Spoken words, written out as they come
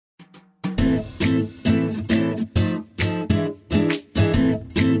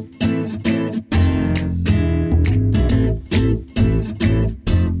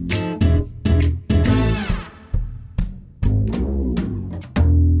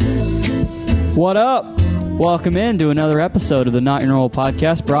What up? Welcome in to another episode of the Not Your Normal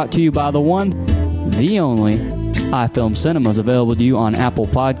Podcast, brought to you by the one, the only, iFilm Cinemas, available to you on Apple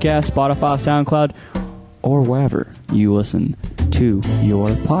Podcasts, Spotify, SoundCloud, or wherever you listen to your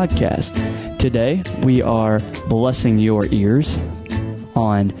podcast. Today, we are blessing your ears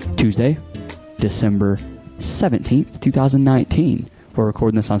on Tuesday, December 17th, 2019. We're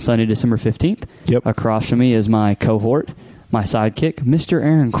recording this on Sunday, December 15th. Yep. Across from me is my cohort, my sidekick, Mr.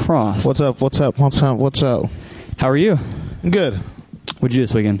 Aaron Cross. What's up? How are you? Good. What'd you do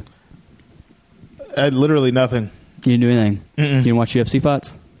this weekend? Literally nothing. You didn't do anything? Mm-mm. You didn't watch UFC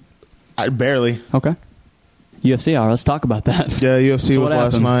fights? I barely. Okay. UFC hour. Let's talk about that. Yeah, UFC So was what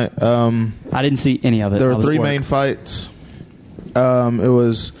last happened? night. I didn't see any of it. There I were was at three work. main fights. It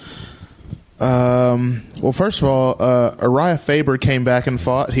was... well, first of all, Uriah Faber came back and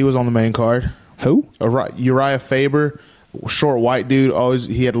fought. He was on the main card. Who? Uriah Faber, short white dude.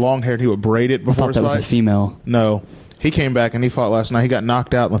 He had long hair and he would braid it I before thought his that was fight. a female. No. He came back and he fought last night. He got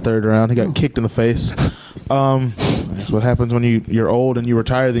knocked out in the third round. He got kicked in the face. That's what happens when you're old and you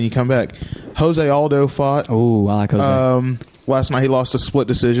retire, then you come back. Jose Aldo fought. Oh, I like Jose. Last night he lost a split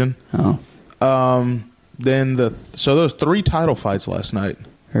decision. Oh. So there was 3 title fights last night.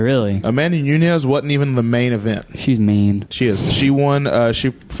 Really? Amanda Nunes wasn't even the main event. She's mean. She is. She won. She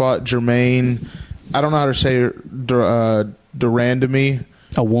fought Jermaine. I don't know how to say her. Durandamy.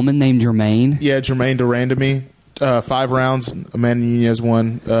 A woman named Jermaine? Yeah, Jermaine Durandamy. 5 rounds. Amanda Nunes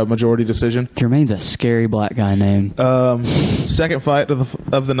won. Majority decision. Jermaine's a scary black guy name. Second fight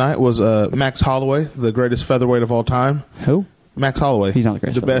of the night was Max Holloway, the greatest featherweight of all time. Who? Max Holloway. He's not the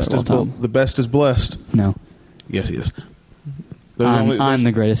greatest featherweight of all time. The best is blessed. No. Yes, he is. I'm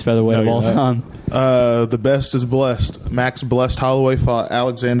the greatest featherweight of all time. The best is blessed. Max Blessed Holloway fought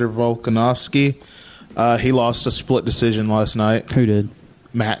Alexander Volkanovski. He lost a split decision last night. Who did?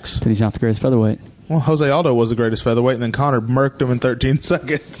 Max. Then he's not the greatest featherweight. Well, Jose Aldo was the greatest featherweight, and then Conor murked him in 13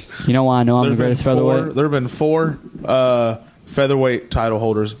 seconds. You know why I know I'm the greatest featherweight? There have been 4 featherweight title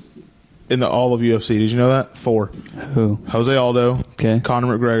holders in all of UFC. Did you know that? 4. Who? Jose Aldo, Okay.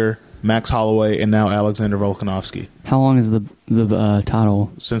 Conor McGregor, Max Holloway, and now Alexander Volkanovski. How long is the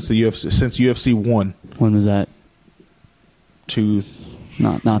title? Since UFC 1 When was that? to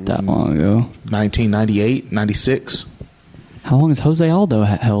Not that long ago. 1998, 96. How long has Jose Aldo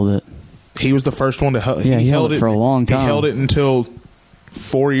held it? He was the first one to hold. Yeah, he held it for a long time. He held it until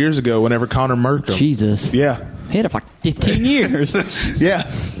 4 years ago, whenever Conor murked him. Jesus. Yeah, He had it for like 15 years. yeah.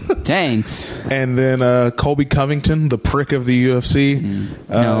 Dang. And then Colby Covington, the prick of the UFC.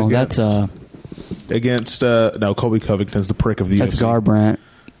 No, no, Colby Covington's the prick of the UFC. that's Garbrandt.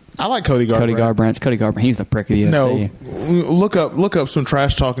 I like Cody Garbrandt. Cody Garbrandt. He's the prick of the UFC. No, look up some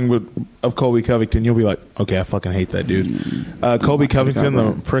trash talking of Colby Covington. You'll be like, okay, I fucking hate that dude. Colby Covington,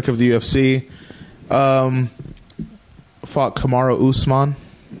 the prick of the UFC, fought Kamaru Usman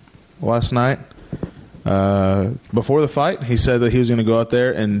last night. Before the fight, he said that he was going to go out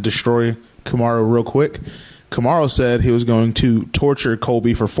there and destroy Kamaru real quick. Kamaru said he was going to torture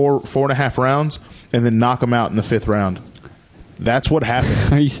Colby for four and a half rounds and then knock him out in the 5th round. That's what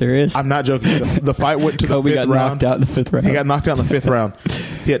happened. Are you serious? I'm not joking. The fight went to Colby the 5th got round. knocked out in the 5th round. He got knocked out in the 5th round.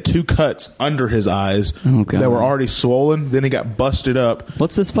 He had 2 cuts under his eyes God. that were already swollen. Then he got busted up.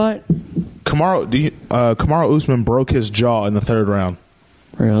 What's this fight? Kamaru Usman broke his jaw in the 3rd round.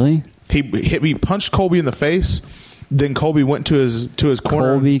 Really? He punched Colby in the face. Then Colby went to his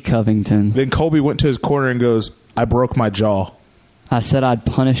corner. Colby Covington. Then Colby went to his corner and goes, "I broke my jaw." I said I'd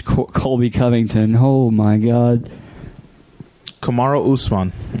punish Colby Covington. Oh my God. Kamaru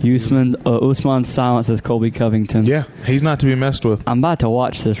Usman. Usman silences Colby Covington. Yeah, he's not to be messed with. I'm about to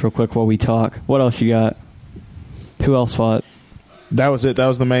watch this real quick while we talk. What else you got? Who else fought? That was it. That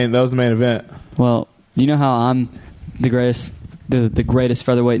was the main event. Well, you know how I'm the greatest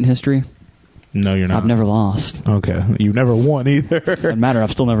featherweight in history? No, you're not. I've never lost. Okay, you never won either. Doesn't matter.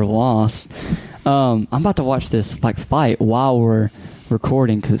 I've still never lost. I'm about to watch this fight while we're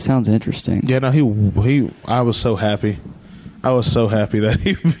recording because it sounds interesting. Yeah, no, he. I was so happy. I was so happy that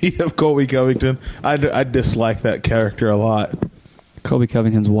he beat up Colby Covington. I dislike that character a lot. Colby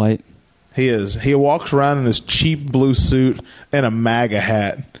Covington's white. He is. He walks around in this cheap blue suit and a MAGA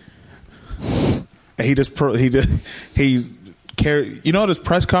hat. And you know, at his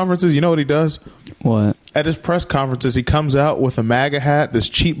press conferences, you know what he does? What? At his press conferences, he comes out with a MAGA hat, this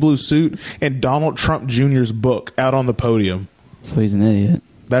cheap blue suit, and Donald Trump Jr.'s book out on the podium. So he's an idiot.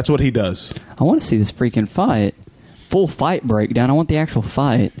 That's what he does. I want to see this freaking fight. Full fight breakdown. I want the actual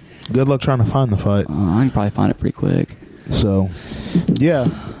fight. Good luck trying to find the fight. I can probably find it pretty quick. So, yeah.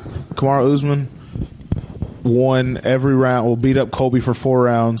 Kamaru Usman won every round. Will beat up Colby for 4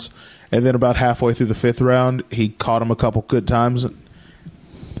 rounds. And then about halfway through the 5th round, he caught him a couple good times.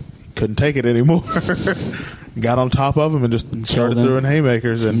 Couldn't take it anymore. Got on top of him and just started throwing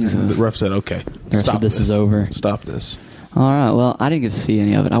haymakers. And the ref said, okay, stop this. Is over. Stop this. All right. Well, I didn't get to see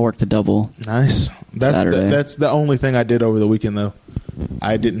any of it. I worked a double. Nice. Saturday. That's the only thing I did over the weekend, though.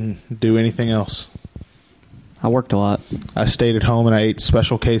 I didn't do anything else. I worked a lot. I stayed at home and I ate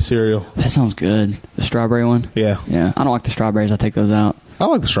Special K cereal. That sounds good. The strawberry one? Yeah. Yeah. I don't like the strawberries. I take those out. I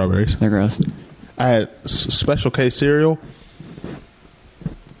like the strawberries. They're gross. I had Special K cereal,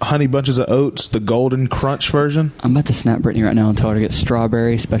 Honey Bunches of Oats, the Golden Crunch version. I'm about to snap Brittany right now and tell her to get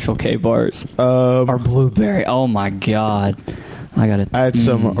strawberry Special K bars. Or blueberry. Oh, my God. I had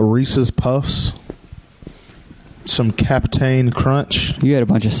some Reese's Puffs, some Captain Crunch. You had a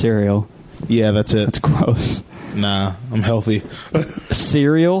bunch of cereal. Yeah, that's it. That's gross. Nah, I'm healthy.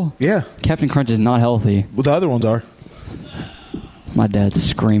 Cereal? Yeah. Captain Crunch is not healthy. Well, the other ones are. My dad's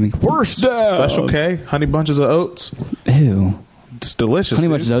screaming, first down! Special K, Honey Bunches of Oats. Ew. It's delicious. Honey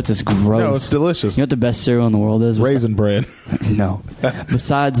Bunches of Oats is gross. No, it's delicious. You know what the best cereal in the world is? Raisin Bran. No.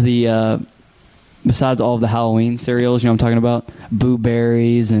 Besides all of the Halloween cereals, you know what I'm talking about? Boo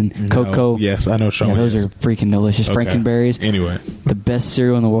Berries and Cocoa. Yes, I know. Yeah, those are freaking delicious. Okay. Frankenberries. Anyway. The best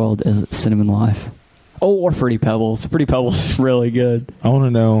cereal in the world is Cinnamon Life. Oh, or Fruity Pebbles. Fruity Pebbles is really good. I want to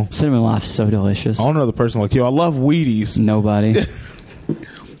know. Cinnamon Life is so delicious. I want to know the person like, yo, I love Wheaties. Nobody.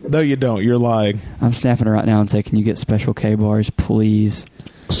 No, you don't. You're lying. I'm snapping it right now and saying, can you get Special K bars, please?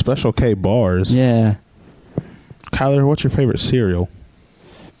 Special K bars? Yeah. Kyler, what's your favorite cereal?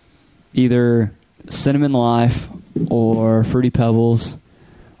 Either Cinnamon Life or Fruity Pebbles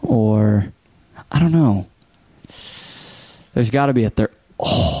or, I don't know. There's got to be a third.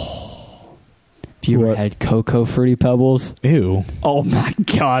 Oh. Have you ever had Cocoa Fruity Pebbles? Ew. Oh, my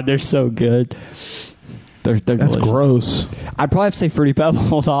God. They're so good. They're That's delicious. Gross. I'd probably have to say Fruity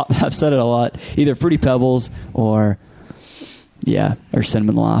Pebbles. I've said it a lot. Either Fruity Pebbles or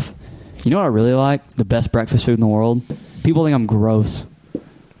Cinnamon Life. You know what I really like? The best breakfast food in the world? People think I'm gross.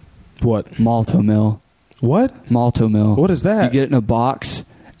 What? Malto Meal. What? Malto Meal. What is that? You get it in a box,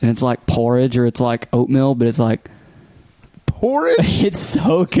 and it's like porridge or it's like oatmeal, but it's like... Porridge? It's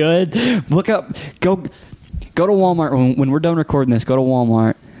so good. Look up... Go to Walmart. When we're done recording this, go to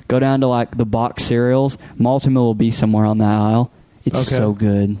Walmart. Go down to like the box cereals. Malto Meal will be somewhere on that aisle. It's so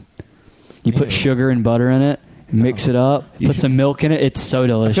good. You put sugar and butter in it, mix it up, put some milk in it. It's so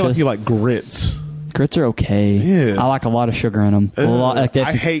delicious. I feel like you like grits. Grits are okay. Yeah. I like a lot of sugar in them.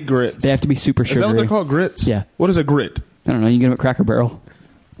 I hate grits. They have to be super sugary. Is that what they're called, grits? Yeah. What is a grit? I don't know. You can get them at Cracker Barrel.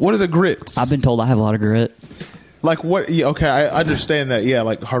 What is a grit? I've been told I have a lot of grit. Like what? Yeah, okay, I understand that. Yeah,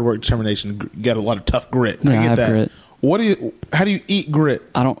 like hard work, determination. You got a lot of tough grit. Yeah, I get have that. grit. How do you eat grit?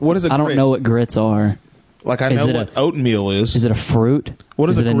 What is a grit? I don't know what grits are. Like I know what oatmeal is. Is it a fruit? What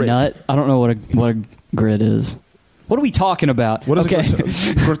is it a grit? Nut? I don't know what a grit is. What are we talking about? What is a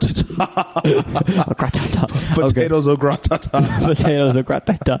gratata? Potatoes au gratata. Potatoes au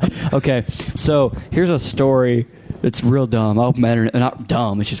gratata. Okay, so here's a story that's real dumb. I opened my internet. Not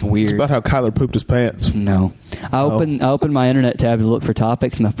dumb. It's just weird. It's about how Kyler pooped his pants. No. I opened my internet tab to look for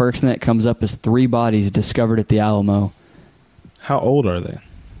topics, and the first thing that comes up is 3 bodies discovered at the Alamo. How old are they?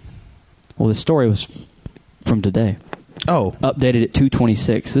 Well, the story was from today. Oh. Updated at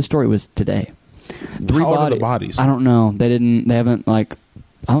 2/26. This story was today. 3 How old are the bodies? I don't know. They haven't, I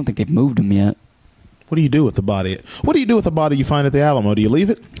don't think they've moved them yet. What do you do with the body? What do you do with the body you find at the Alamo? Do you leave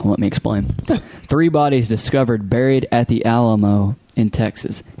it? Well, let me explain. 3 bodies discovered buried at the Alamo in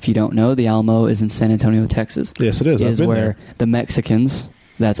Texas. If you don't know, the Alamo is in San Antonio, Texas. Yes, it is. It is where the Mexicans...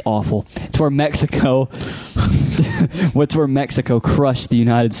 That's awful. It's where Mexico... What's where Mexico crushed the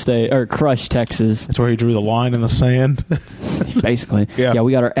United States... Or crushed Texas. That's where he drew the line in the sand? Basically. Yeah,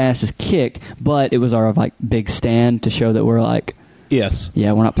 we got our asses kicked, but it was our, big stand to show that we're, Yes.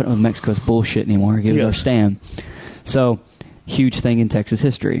 Yeah, we're not putting up with Mexico's bullshit anymore. It was our stand. So, huge thing in Texas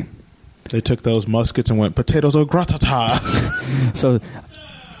history. They took those muskets and went, potatoes au gratata. So,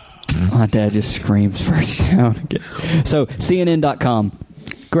 my dad just screams first down again. So, CNN.com.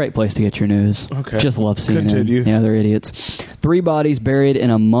 Great place to get your news. Okay. Just love CNN. Continue. Yeah, they're idiots. 3 bodies buried in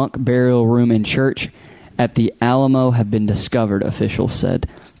a monk burial room in church at the Alamo have been discovered, officials said.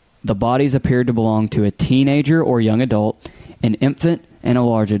 The bodies appeared to belong to a teenager or young adult, an infant, and a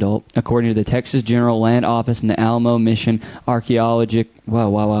large adult, according to the Texas General Land Office and the Alamo Mission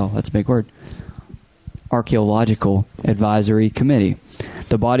Wow, that's a big word. Archaeological Advisory Committee.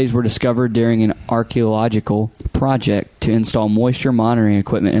 The bodies were discovered during an archaeological project to install moisture monitoring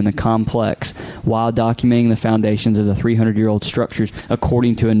equipment in the complex while documenting the foundations of the 300-year-old structures,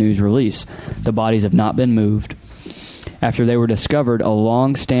 according to a news release. The bodies have not been moved. After they were discovered, a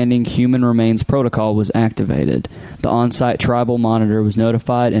long-standing human remains protocol was activated. The on-site tribal monitor was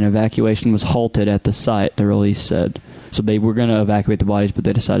notified and evacuation was halted at the site, the release said. So they were going to evacuate the bodies, but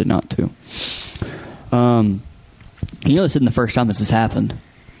they decided not to. This isn't the first time this has happened.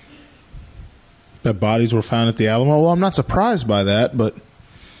 That bodies were found at the Alamo? Well, I'm not surprised by that, but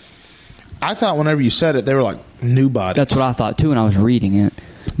I thought whenever you said it, they were like new bodies. That's what I thought, too, when I was reading it.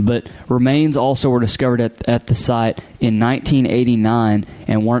 But remains also were discovered at the site in 1989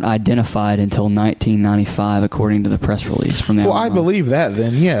 and weren't identified until 1995, according to the press release from the Alamo. I believe that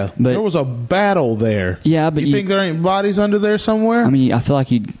then, yeah. But there was a battle there. Yeah, but you think there ain't bodies under there somewhere? I mean, I feel like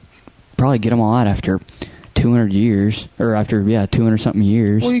you'd probably get them all out after 200 years, or after 200-something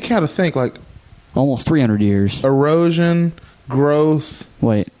years. Well, you kind of think like almost 300 years. Erosion, growth.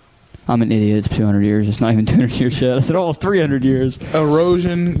 Wait. I'm an idiot. It's 200 years. It's not even 200 years yet. I said almost 300 years.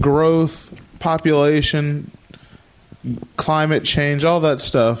 Erosion, growth, population, climate change, all that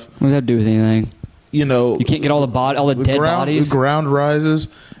stuff. What does that do with anything? You can't get all the dead bodies. The ground rises.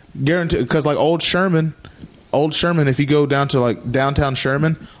 Guaranteed, because like old Sherman, if you go down to like downtown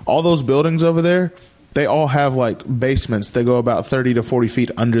Sherman, all those buildings over there, they all have like basements. They go about 30 to 40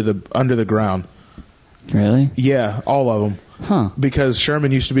 feet under the ground. Really? Yeah, all of them. Huh. Because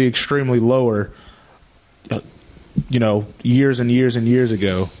Sherman used to be extremely lower, years and years and years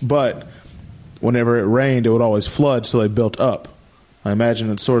ago. But whenever it rained, it would always flood, so they built up. I imagine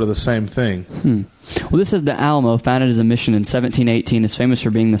it's sort of the same thing. Well, this is the Alamo, founded as a mission in 1718, is famous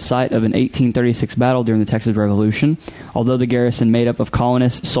for being the site of an 1836 battle during the Texas Revolution. Although the garrison, made up of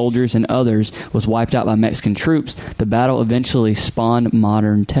colonists, soldiers, and others, was wiped out by Mexican troops, the battle eventually spawned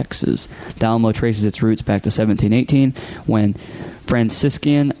modern Texas. The Alamo traces its roots back to 1718, when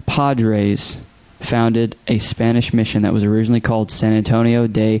Franciscan Padres founded a Spanish mission that was originally called San Antonio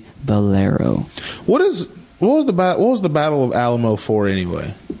de Valero. What was the Battle of Alamo for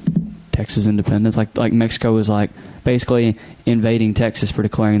anyway? Texas independence. Like Mexico was like basically invading Texas for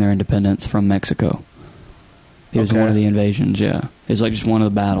declaring their independence from Mexico. It was one of the invasions, yeah. It was like just one of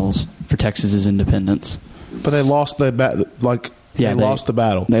the battles for Texas's independence. But they lost the battle. They lost the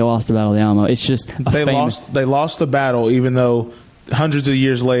battle. They lost the Battle of the Alamo. It's just they lost the battle, even though hundreds of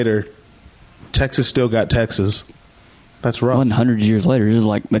years later, Texas still got Texas. That's rough. It wasn't hundreds of years later. It was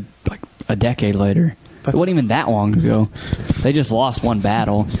like a decade later. It wasn't even that long ago. They just lost one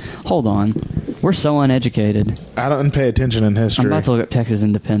battle. Hold on. We're so uneducated. I don't pay attention in history. I'm about to look up Texas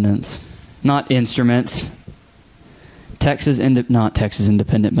independence. Not instruments. Not Texas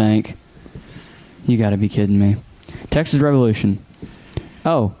Independent Bank. You got to be kidding me. Texas Revolution.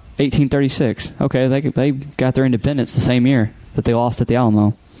 Oh, 1836. Okay, they got their independence the same year that they lost at the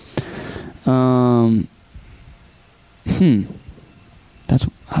Alamo. That's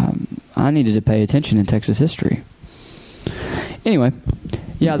I needed to pay attention in Texas history. Anyway,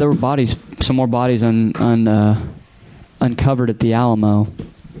 yeah, there were some more bodies uncovered at the Alamo.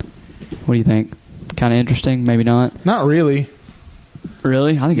 What do you think? Kind of interesting? Maybe not? Not really.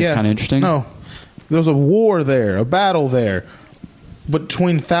 Really? I think it's kind of interesting. No. There was a war there, a battle there,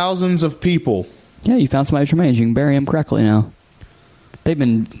 between thousands of people. Yeah, you found somebody's remains. You can bury them correctly now.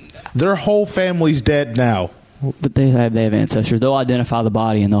 Their whole family's dead now. But they have ancestors. They'll identify the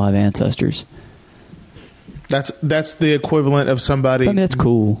body and they'll have ancestors. That's the equivalent of somebody. I mean, that's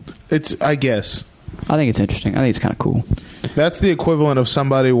cool. I guess. I think it's interesting. I think it's kind of cool. That's the equivalent of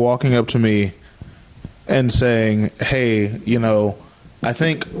somebody walking up to me and saying, "Hey, I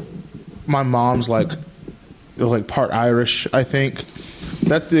think my mom's like part Irish, I think."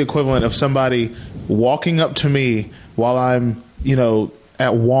 That's the equivalent of somebody walking up to me while I'm,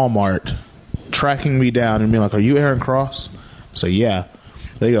 at Walmart, tracking me down and being like, "Are you Aaron Cross?" So yeah.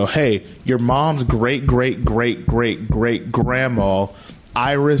 They go, "Hey, your mom's great-great-great-great-great-grandma,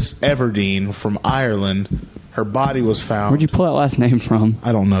 Iris Everdeen from Ireland, her body was found." Where'd you pull that last name from?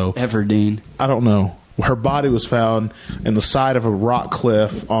 I don't know. Everdeen. I don't know. Her body was found in the side of a rock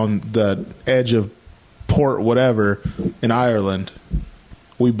cliff on the edge of Port whatever in Ireland.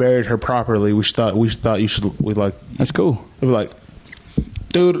 We buried her properly. We thought you should. That's cool. We'd be like,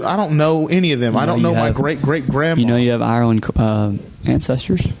 "Dude, I don't know any of them. I don't know my great-great-grandma." You have Ireland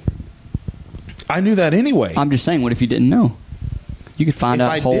ancestors? I knew that anyway. I'm just saying, what if you didn't know? You could find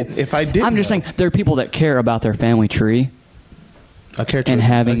out if I did. I'm just saying, there are people that care about their family tree. I care to a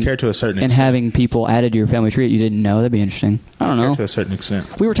certain extent. And having people added to your family tree that you didn't know, that'd be interesting. I don't know. To a certain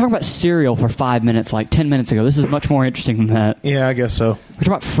extent. We were talking about cereal for 5 minutes, like 10 minutes ago. This is much more interesting than that. Yeah, I guess so. We're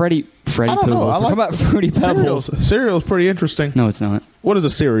talking about Freddy Pebbles. We're talking about Fruity Pebbles. Cereal's pretty interesting. No, it's not. What is a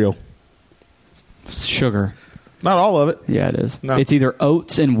cereal? It's sugar. Not all of it. Yeah, it is. No. It's either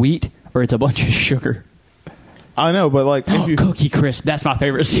oats and wheat, or it's a bunch of sugar. I know, but like, if you, Cookie Crisp. That's my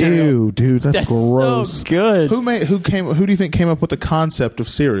favorite cereal. ew, dude, that's gross. So good. Who do you think came up with the concept of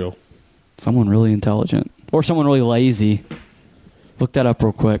cereal? Someone really intelligent. Or someone really lazy. Look that up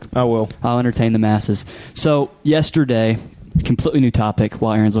real quick. I will. I'll entertain the masses. So, yesterday, completely new topic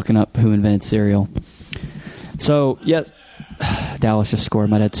while Aaron's looking up who invented cereal. So, yes, Dallas just scored.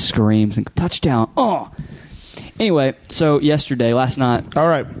 My dad screams and touchdown. Oh! Anyway, so yesterday, last night. All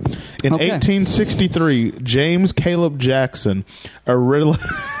right. In 1863, James Caleb Jackson, a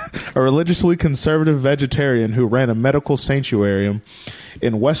religiously conservative vegetarian who ran a medical sanctuarium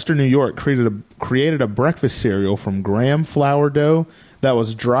in western New York, created a breakfast cereal from graham flour dough that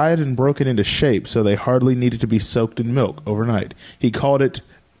was dried and broken into shape so they hardly needed to be soaked in milk overnight. He called it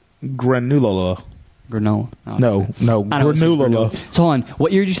granola. Granola. No, granola. So, hold on.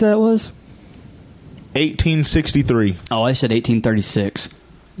 What year did you say that was? 1863. Oh, I said 1836.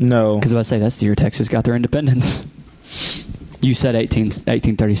 No. Because I say that's the year Texas got their independence. You said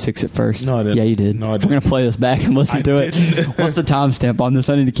 1836 at first. No, I didn't. Yeah, you did. No, I didn't. We're going to play this back and listen to it. What's the timestamp on this?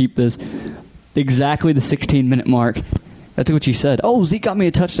 I need to keep this. Exactly the 16-minute mark. That's what you said. Oh, Zeke got me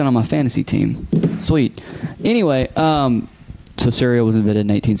a touchdown on my fantasy team. Sweet. Anyway, so cereal was invented in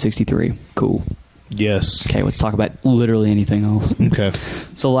 1863. Cool. Yes. Okay, let's talk about literally anything else. Okay.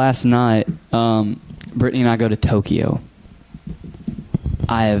 So last night, Brittany and I go to Tokyo.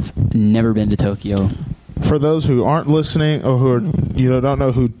 I have never been to Tokyo. For those who aren't listening or who are, don't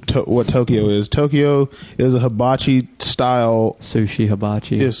know what Tokyo is a hibachi style Sushi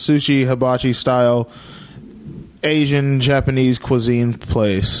hibachi. Is sushi hibachi style Asian Japanese cuisine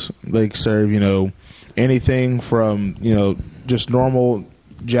place. They serve anything from just normal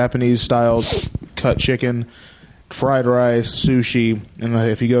Japanese style cut chicken, fried rice, sushi, and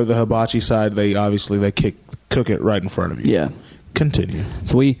if you go to the hibachi side, they cook it right in front of you. Yeah. Continue.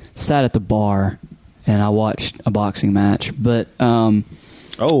 So we sat at the bar and I watched a boxing match, but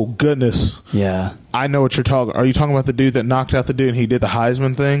oh goodness. Yeah. I know what you're talking. Are you talking about the dude that knocked out the dude and he did the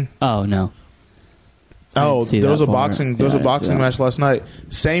Heisman thing? Oh no. Oh, there was a boxing match last night.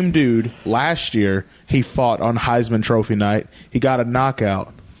 Same dude last year he fought on Heisman Trophy night. He got a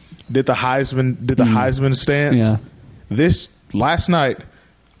knockout. Did the Heisman stance. Yeah. This last night,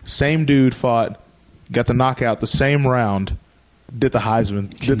 same dude fought, got the knockout the same round, did the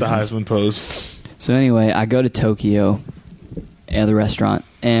Heisman pose. So anyway, I go to Tokyo at the restaurant,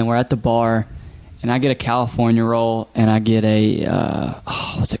 and we're at the bar, and I get a California roll, and I get a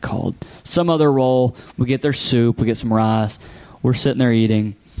what's it called? Some other roll. We get their soup, we get some rice. We're sitting there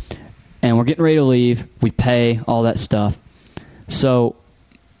eating, and we're getting ready to leave. We pay all that stuff. So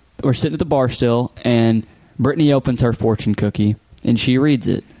we're sitting at the bar still, and Brittany opens her fortune cookie, and she reads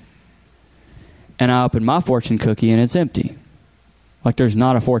it. And I open my fortune cookie, and it's empty. Like there's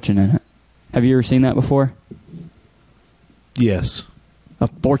not a fortune in it. Have you ever seen that before? Yes. A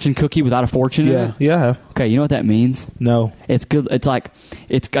fortune cookie without a fortune in it? Yeah, I have. Okay, you know what that means? No. It's good. It's like,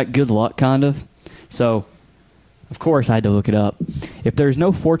 it's got good luck, kind of. So, of course, I had to look it up. If there's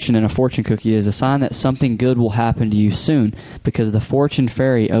no fortune in a fortune cookie, it is a sign that something good will happen to you soon because the fortune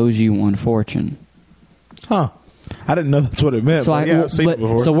fairy owes you one fortune. Huh. I didn't know that's what it meant. So I've seen it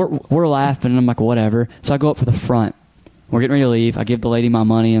before. So we're laughing, and I'm like, whatever. So I go up for the front. We're getting ready to leave. I give the lady my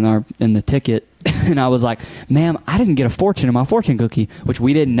money in the ticket, and I was like, "Ma'am, I didn't get a fortune in my fortune cookie," which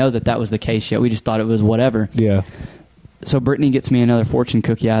we didn't know that was the case yet. We just thought it was whatever. Yeah. So Brittany gets me another fortune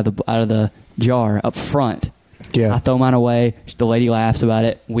cookie out of the jar up front. Yeah. I throw mine away. The lady laughs about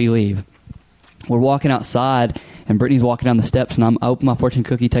it. We leave. We're walking outside, and Brittany's walking down the steps, and I open my fortune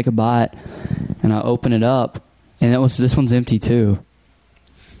cookie, take a bite, and I open it up, and this one's empty too.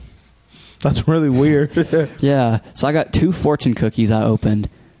 That's really weird. Yeah. So I got 2 fortune cookies I opened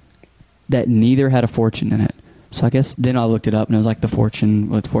that neither had a fortune in it. So I guess then I looked it up, and it was like the fortune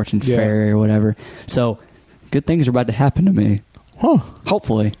fairy or whatever. So good things are about to happen to me. Huh.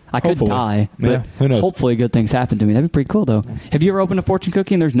 Hopefully. I could die, but who knows? hopefully good things happen to me. That'd be pretty cool, though. Have you ever opened a fortune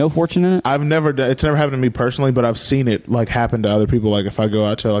cookie and there's no fortune in it? I've never done. It's never happened to me personally, but I've seen it like happen to other people. Like if I go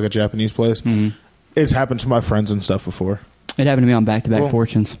out to like a Japanese place, it's happened to my friends and stuff before. It happened to me on back-to-back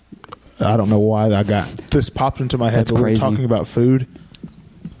fortunes. I don't know why I got this popped into my head. That's crazy. We're talking about food.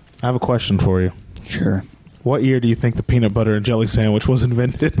 I have a question for you. Sure. What year do you think the peanut butter and jelly sandwich was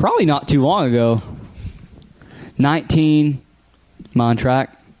invented? Probably not too long ago. Am I on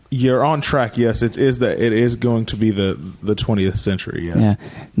track? You're on track. Yes, it is going to be the 20th century. Yeah.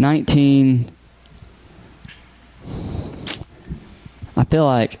 19. I feel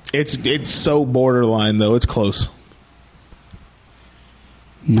like it's so borderline though. It's close.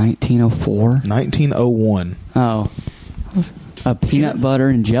 1904. 1901. Oh. A peanut butter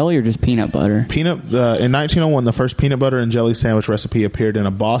and jelly, or just peanut butter? In 1901, the first peanut butter and jelly sandwich recipe appeared in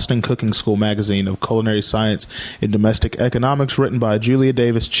a Boston Cooking School magazine of culinary science and domestic economics written by Julia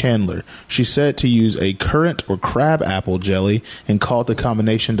Davis Chandler. She said to use a currant or crab apple jelly and called the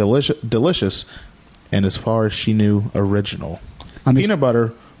combination delicious and, as far as she knew, original. Peanut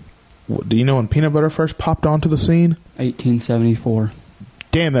butter, do you know when peanut butter first popped onto the scene? 1874.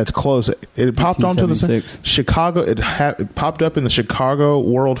 Damn, that's close. It popped onto the scene. Chicago. It popped up in the Chicago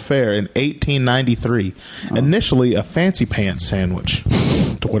World Fair in 1893. Initially, a fancy pants sandwich.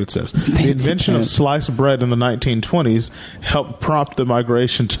 To what it says. The invention of sliced bread in the 1920s helped prompt the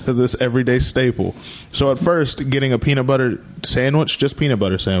migration to this everyday staple. So at first, getting a peanut butter sandwich, just peanut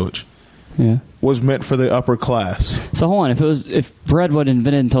butter sandwich, was meant for the upper class. So hold on, if bread wasn't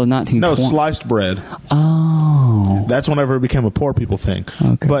invented until the 1920s. No, sliced bread. Oh. That's whenever it became a poor people thing.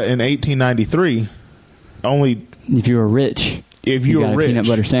 Okay. But in 1893, only if you were rich, you got a peanut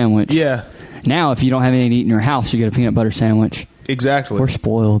butter sandwich. Yeah. Now, if you don't have anything to eat in your house, you get a peanut butter sandwich. Exactly. We're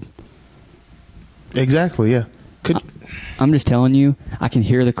spoiled. Exactly, yeah. I'm just telling you, I can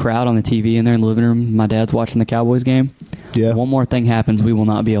hear the crowd on the TV in there in the living room. My dad's watching the Cowboys game. Yeah. One more thing happens, we will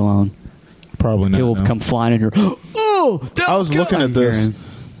not be alone. Probably not. He will come flying in here. Oh, I was looking at this, and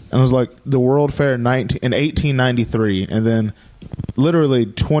I was like, the World Fair in 1893, and then literally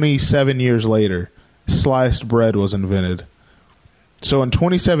 27 years later, sliced bread was invented. So in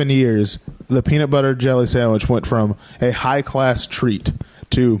 27 years, the peanut butter jelly sandwich went from a high-class treat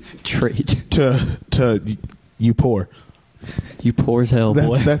to you poor. You poor as hell,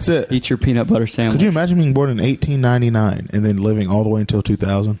 boy. That's it. Eat your peanut butter sandwich. Could you imagine being born in 1899 and then living all the way until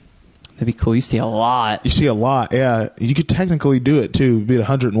 2000? That'd be cool. You see a lot. You see a lot, yeah. You could technically do it, too. Be at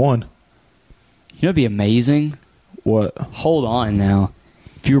 101. You know what'd be amazing? What? Hold on now.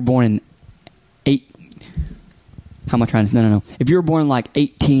 If you were born in how am I trying to... No. If you were born in,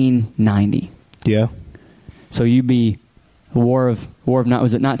 1890. Yeah. So you'd be... Was it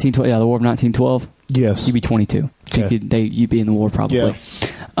 1912? Yeah, the War of 1912? Yes. You'd be 22. So you'd be in the war, probably. Yeah.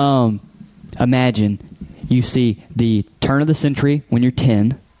 Imagine you see the turn of the century when you're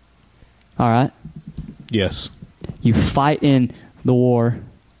 10. All right? Yes. You fight in the war.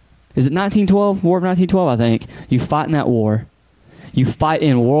 Is it 1912? War of 1912, I think. You fight in that war. You fight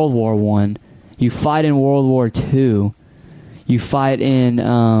in World War I. You fight in World War II. You fight in...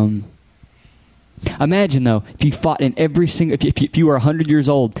 imagine, though, if you fought in every single... If you were 100 years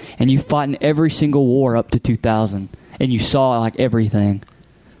old and you fought in every single war up to 2000 and you saw, everything...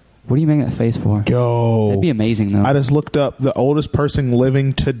 What are you making that face for? Yo. That'd be amazing, though. I just looked up the oldest person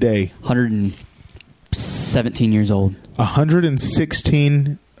living today. 117 years old.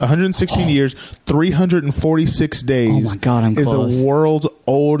 116 years, 346 days. Oh, my God, I'm close. Is the world's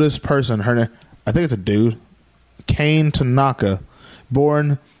oldest person. Her name, I think it's a dude. Kane Tanaka.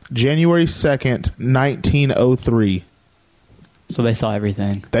 Born January 2nd, 1903. So they saw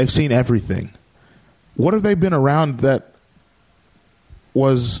everything. They've seen everything. What have they been around that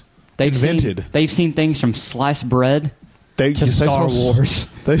was... They've seen things from sliced bread to Star Wars.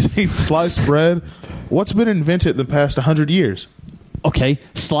 They've seen sliced bread. What's been invented in the past 100 years? Okay,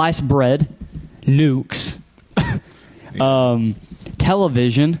 sliced bread, nukes,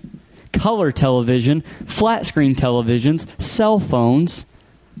 television, color television, flat screen televisions, cell phones.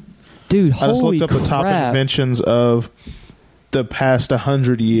 Dude, holy crap. I just looked up the top inventions of the past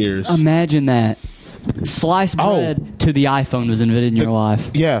 100 years. Imagine that. Sliced bread to the iPhone was invented in your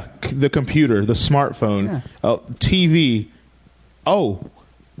life. Yeah, the computer, the smartphone, TV. Oh.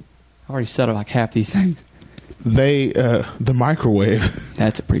 I've already said half these things. The microwave.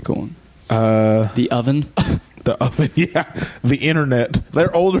 That's a pretty cool one. The oven. The oven, yeah. The internet.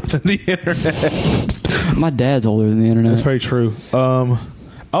 They're older than the internet. My dad's older than the internet. That's very true.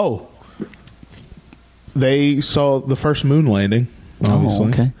 They saw the first moon landing, obviously. Oh,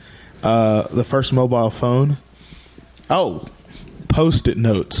 okay. The first mobile phone. Oh, Post-it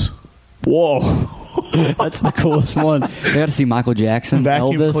notes. Whoa. That's the coolest one. They got to see Michael Jackson,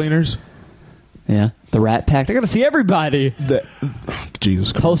 vacuum Elvis. Cleaners. Yeah. The Rat Pack. They got to see everybody.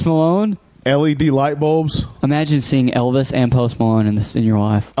 Jesus Christ. Post Malone. LED light bulbs. Imagine seeing Elvis and Post Malone in your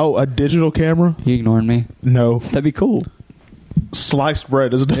life. Oh, a digital camera? You ignoring me? No. That'd be cool. Sliced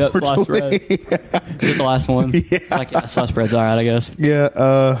bread is number sliced bread. Is it the last one? Yeah. Sliced bread's all right, I guess.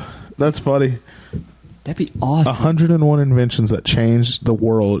 Yeah, that's funny. That'd be awesome. 101 inventions that changed the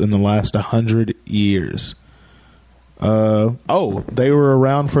world in the last 100 years. They were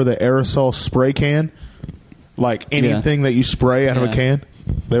around for the aerosol spray can. Like anything that you spray out of a can.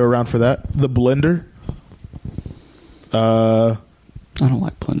 They were around for that. The blender. I don't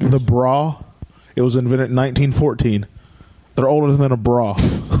like blenders. The bra. It was invented in 1914. They're older than a bra.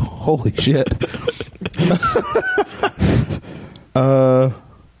 Holy shit.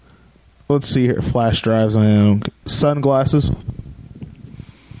 Let's see here. Flash drives and sunglasses.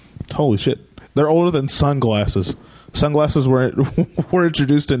 Holy shit. They're older than sunglasses. Sunglasses were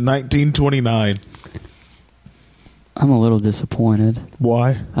introduced in 1929. I'm a little disappointed.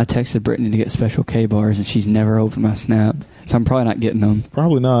 Why? I texted Brittany to get special K bars, and she's never opened my Snap, so I'm probably not getting them.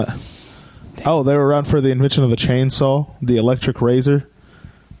 Probably not. Oh, they were around for the invention of the chainsaw, the electric razor,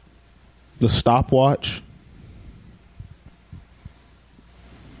 the stopwatch.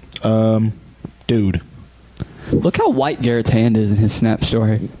 Dude. Look how white Garrett's hand is in his Snap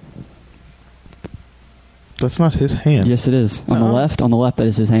story. That's not his hand. Yes, it is. On the left, that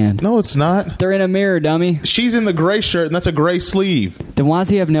is his hand. No, it's not. They're in a mirror, dummy. She's in the gray shirt, and that's a gray sleeve. Then why does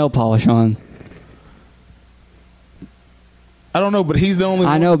he have nail polish on? I don't know, but he's the only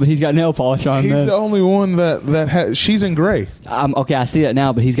one. I know, but he's got nail polish on. He's the only one that has... She's in gray. Okay, I see that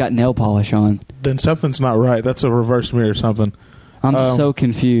now, but he's got nail polish on. Then something's not right. That's a reverse mirror or something. I'm so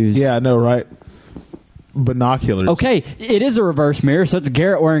confused. Yeah, I know, right? Binoculars. Okay, it is a reverse mirror, so it's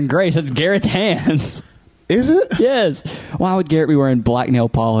Garrett wearing gray, so it's Garrett's hands. Is it? Yes. Why would Garrett be wearing black nail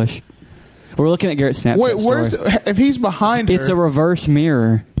polish? We're looking at Garrett's Snapchat Wait, where's... story. If he's behind her... It's a reverse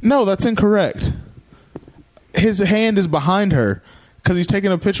mirror. No, that's incorrect. His hand is behind her because he's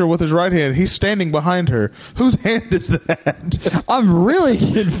taking a picture with his right hand. He's standing behind her. Whose hand is that? I'm really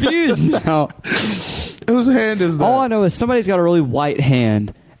confused now. Whose hand is that? All I know is somebody's got a really white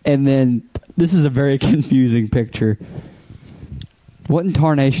hand, and then this is a very confusing picture. What in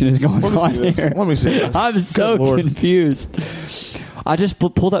tarnation is going on here? Let me see this. I'm so confused. I just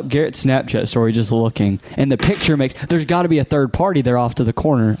pulled up Garrett's Snapchat story just looking, and the picture makes... There's got to be a third party there off to the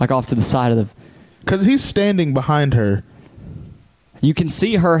corner, like off to the side of the... Because he's standing behind her. You can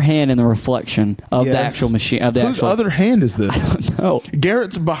see her hand in the reflection of the actual machine. Whose other hand is this? I don't know.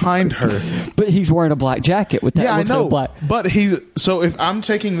 Garrett's behind her. But he's wearing a black jacket with that. Yeah, I know. Black. But so if I'm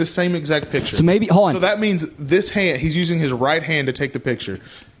taking the same exact picture. So maybe, hold on. So that means this hand, he's using his right hand to take the picture.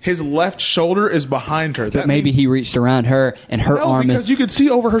 His left shoulder is behind her. But maybe he reached around her and her arm is... because you could see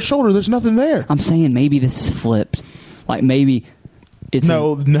over her shoulder. There's nothing there. I'm saying maybe this is flipped. Like maybe it's...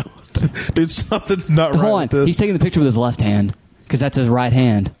 No. Dude, something's not right. Hold on. With this. He's taking the picture with his left hand because that's his right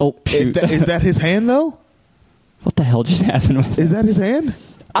hand. Oh, shoot. Is that his hand, though? What the hell just happened? Is that his hand?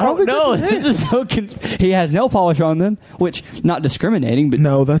 I don't know. This is so he has nail polish on then, which, not discriminating, but...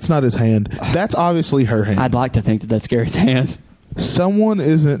 No, that's not his hand. That's obviously her hand. I'd like to think that that's Garrett's hand. Someone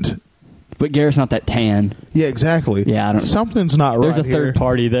isn't... But Garrett's not that tan. Yeah, exactly. Yeah, I don't... Something's not right. There's a third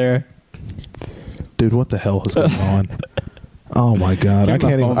party there. Dude, what the hell is going on? Oh my god! I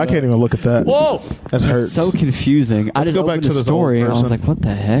can't even look at that. Whoa, that hurts. It's so confusing. I just go back opened to the this story old and I was person. like, "What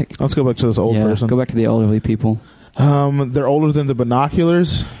the heck?" Let's go back to this old person. Go back to the elderly people. They're older than the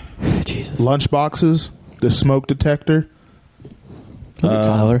binoculars, Jesus, lunch boxes, the smoke detector. Look at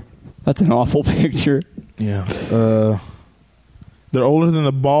Tyler. That's an awful picture. Yeah. They're older than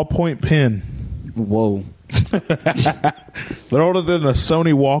the ballpoint pen. Whoa. They're older than a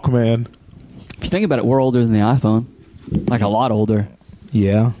Sony Walkman. If you think about it, we're older than the iPhone. Like a lot older.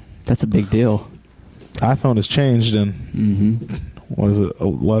 Yeah. That's a big deal. iPhone has changed in, what is it,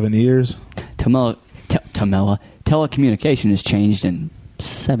 11 years? Telecommunication has changed in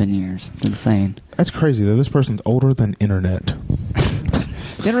 7 years. It's insane. That's crazy that this person's older than internet.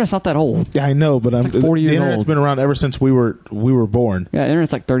 The internet's not that old. Yeah, I know, but it's like 40 years the internet's old. been around ever since we were born. Yeah, the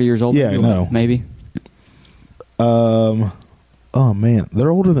internet's like 30 years old. Yeah, I know. Maybe. Oh man, they're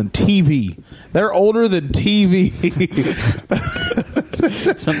older than TV. They're older than TV.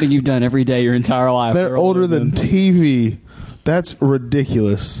 Something you've done every day your entire life. They're older than TV. That's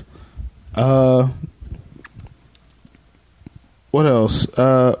ridiculous. What else?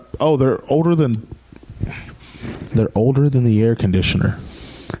 They're older than the air conditioner.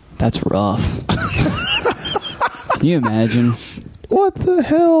 That's rough. Can you imagine? What the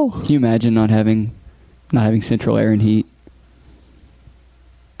hell? Can you imagine not having central air and heat?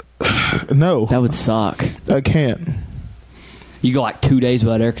 No. That would suck. I can't. You go like 2 days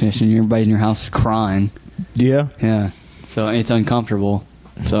without air conditioning, everybody in your house is crying. Yeah? Yeah. So it's uncomfortable.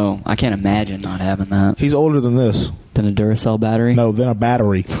 So I can't imagine not having that. He's older than this. Than a Duracell battery? No, than a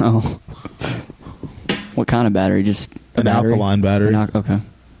battery. Oh. What kind of battery? Just an battery? Alkaline battery. Okay. I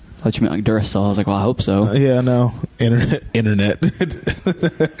thought you meant like Duracell. I was like, well, I hope so. Yeah, no. Internet.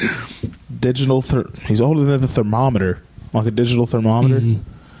 Digital. He's older than the thermometer. Like a digital thermometer. Mm-hmm.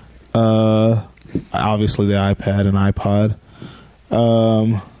 Obviously the iPad and iPod.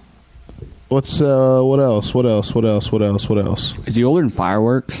 What else? What else? Is he older than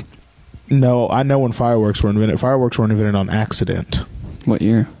fireworks? No, I know when fireworks were invented. Fireworks were invented on accident. What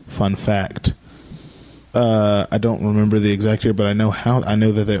year? Fun fact. I don't remember the exact year, but I know how. I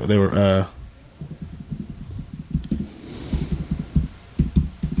know that they were.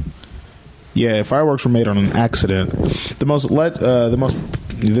 Yeah, fireworks were made on an accident.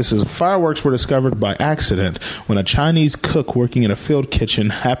 Fireworks were discovered by accident when a Chinese cook working in a field kitchen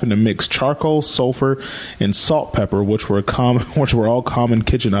happened to mix charcoal, sulfur, and salt pepper, which were all common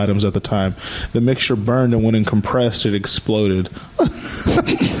kitchen items at the time. The mixture burned, and when it compressed, it exploded.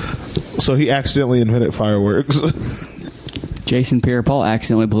 So he accidentally invented fireworks. Jason Pierre-Paul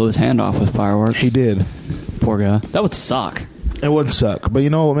accidentally blew his hand off with fireworks. He did. Poor guy. That would suck. It would suck, but you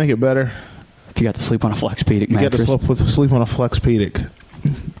know what would make it better? If you got to sleep on a Flexpedic mattress. You got to sleep on a Flexpedic.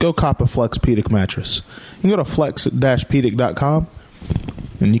 Go cop a Flexpedic mattress. You can go to flex-pedic.com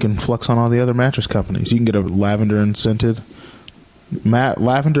and you can flex on all the other mattress companies. You can get a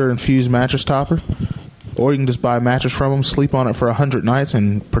lavender-infused mattress topper, or you can just buy a mattress from them, sleep on it for 100 nights,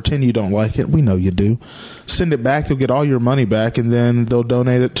 and pretend you don't like it. We know you do. Send it back. You'll get all your money back, and then they'll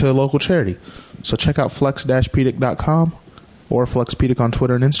donate it to a local charity. So check out flex-pedic.com or Flexpedic on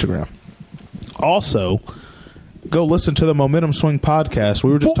Twitter and Instagram. Also, go listen to the Momentum Swing podcast.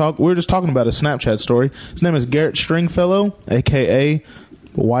 We were just talking about a Snapchat story. His name is Garrett Stringfellow, a.k.a.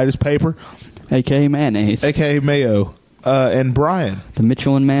 White as Paper. A.k.a. Mayonnaise. A.k.a. Mayo. And Brian. The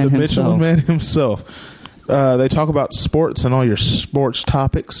Michelin Man himself. They talk about sports and all your sports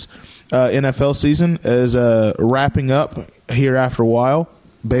topics. NFL season is wrapping up here after a while.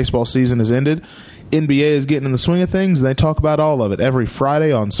 Baseball season has ended. NBA is getting in the swing of things, and they talk about all of it every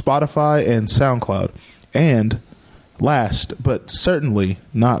Friday on Spotify and SoundCloud. And last, but certainly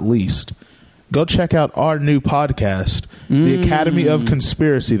not least, go check out our new podcast, The Academy of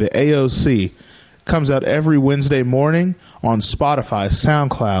Conspiracy, the AOC. Comes out every Wednesday morning on Spotify,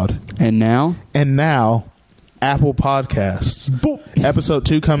 SoundCloud. And now, Apple Podcasts. Boop. Episode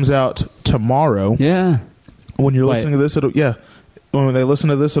 2 comes out tomorrow. Yeah. When you're listening to this, when they listen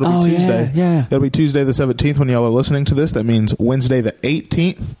to this, it'll be Tuesday. Yeah. It'll be Tuesday the 17th when y'all are listening to this. That means Wednesday the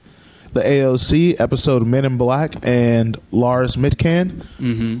 18th. The AOC episode Men in Black and Lars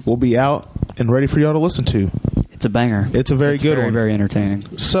Mitkan will be out and ready for y'all to listen to. It's a banger. It's a very good one. Very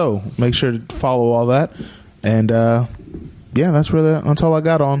entertaining. So make sure to follow all that. And that's all I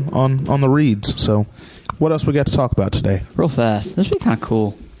got on the reads. So what else we got to talk about today? Real fast. This would be kind of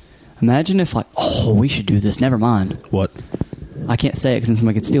cool. Imagine if we should do this. Never mind. What? I can't say it because then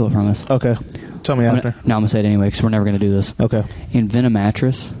somebody could steal it from us. Okay. Tell me after. I'm going to say it anyway because we're never going to do this. Okay. Invent a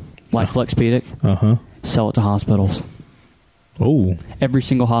mattress like Flexpedic. Sell it to hospitals. Oh. Every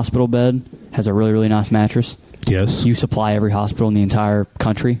single hospital bed has a really, really nice mattress. Yes. You supply every hospital in the entire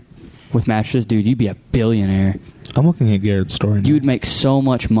country with mattresses. Dude, you'd be a billionaire. I'm looking at Garrett's story now. You would make so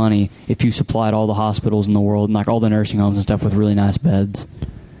much money if you supplied all the hospitals in the world and like all the nursing homes and stuff with really nice beds.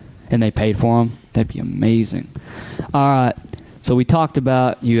 And they paid for them. That'd be amazing. All right. So we talked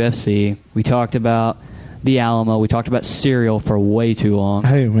about UFC. We talked about the Alamo. We talked about cereal for way too long.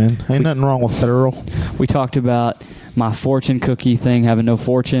 Hey, man. Ain't nothing wrong with federal. We talked about my fortune cookie thing having no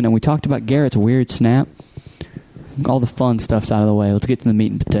fortune. And we talked about Garrett's weird snap. All the fun stuff's out of the way. Let's get to the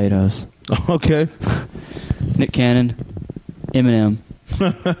meat and potatoes. Okay. Nick Cannon, Eminem.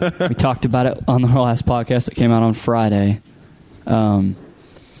 We talked about it on the last podcast that came out on Friday. We're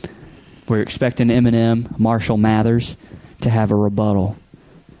expecting Eminem, Marshall Mathers to have a rebuttal.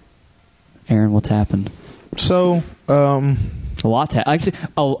 Aaron, what's happened? So, a lot's happened.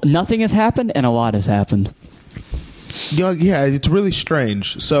 Nothing has happened, and a lot has happened. Yeah, it's really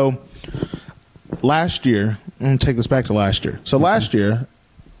strange. So, last year, I'm going to take this back to last year. So, last year,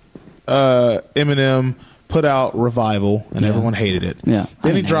 Eminem put out Revival, and everyone hated it. Yeah.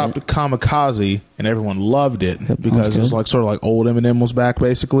 Then he dropped Kamikaze, and everyone loved it because it was like sort of like old Eminem was back,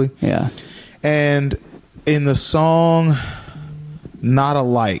 basically. Yeah. And in the song Not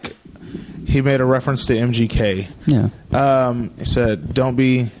Alike, he made a reference to MGK. Yeah. He said, don't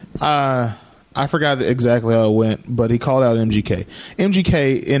be... I forgot exactly how it went, but he called out MGK.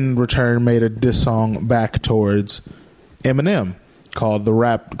 MGK, in return, made a diss song back towards Eminem called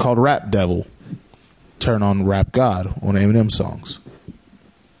Rap Devil. Turn on Rap God on Eminem songs.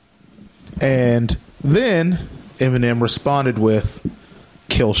 And then Eminem responded with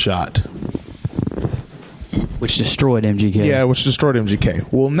Kill Shot. Which destroyed MGK. Yeah, which destroyed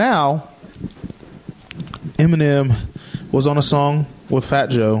MGK. Well, now, Eminem was on a song with Fat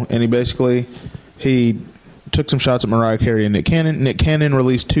Joe, and he took some shots at Mariah Carey and Nick Cannon. Nick Cannon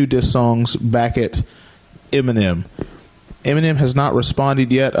released 2 diss songs back at Eminem. Eminem has not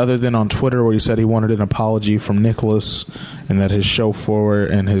responded yet, other than on Twitter where he said he wanted an apology from Nicholas and that his chauffeur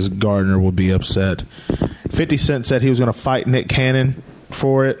and his gardener would be upset. 50 Cent said he was going to fight Nick Cannon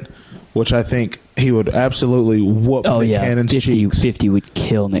for it, which I think he would absolutely whoop Nick Cannon's cheeks. 50 would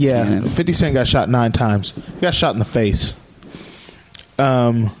kill Nick Cannon. 50 Cent got shot 9 times. He got shot in the face.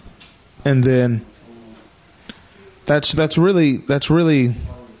 And then that's really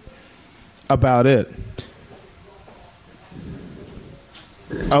about it.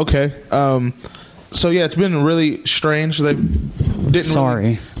 Okay. So yeah, it's been really strange. They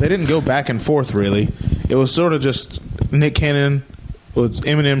didn't go back and forth really. It was sort of just Nick Cannon.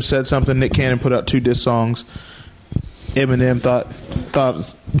 Eminem said something. Nick Cannon put out 2 diss songs. Eminem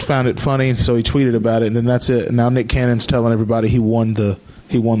found it funny, so he tweeted about it, and then that's it. And now Nick Cannon's telling everybody he won the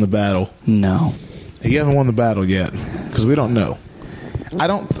battle. No, he hasn't won the battle yet because we don't know. I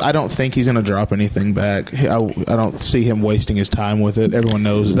don't think he's going to drop anything back. I don't see him wasting his time with it. Everyone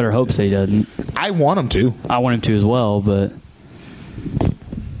knows it. Better hope so he doesn't. I want him to. I want him to as well, but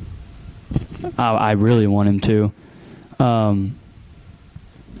I really want him to.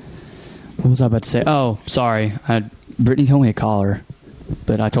 What was I about to say? Oh, sorry. Brittany told me to call her,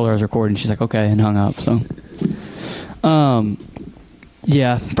 but I told her I was recording. She's like, okay, and hung up. So,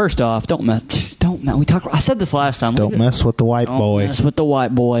 yeah. First off, don't mess. I said this last time. Don't mess with the white boy. Don't mess with the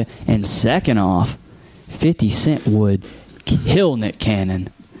white boy. And second off, 50 Cent would kill Nick Cannon.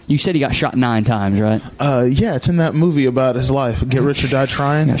 You said he got shot 9 times, right? Yeah, it's in that movie about his life. Get Rich or Die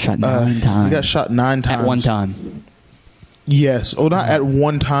Trying. He got shot 9 times. He got shot 9 times. At one time. Yes. Oh, not at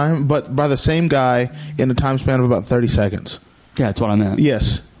one time, but by the same guy in a time span of about 30 seconds. Yeah, that's what I meant.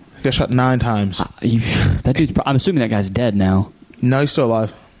 Yes. He got shot 9 times. That dude's... I'm assuming that guy's dead now. No, he's still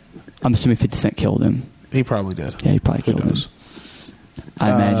alive. I'm assuming 50 Cent killed him. He probably did. Yeah, he probably killed him.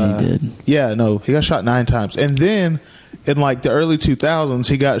 I imagine he did. Yeah, no, he got shot 9 times. And then, in like the early 2000s,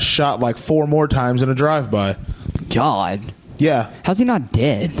 he got shot like 4 more times in a drive-by. God. Yeah. How's he not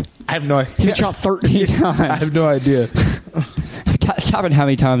dead? I have no idea. He's been shot 13 times. I have no idea. Top how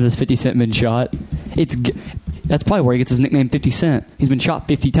many times has 50 Cent been shot? That's probably where he gets his nickname 50 Cent. He's been shot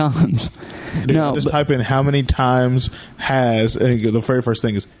 50 times. Dude, type in how many times has, and the very first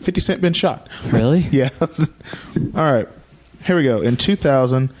thing is 50 Cent been shot. Really? Yeah. All right. Here we go. In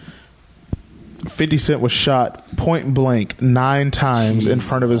 2000, 50 Cent was shot point blank 9 times in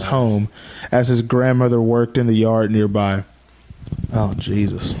front of his home as his grandmother worked in the yard nearby. Oh,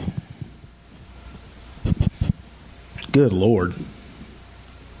 Jesus. Good Lord.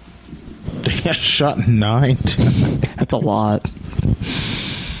 He got shot 9 times. That's a lot.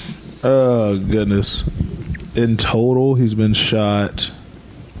 Oh, goodness. In total, he's been shot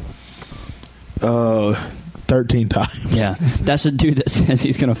 13 times. Yeah. That's a dude that says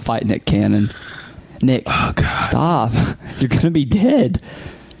he's going to fight Nick Cannon. Nick, stop. You're going to be dead.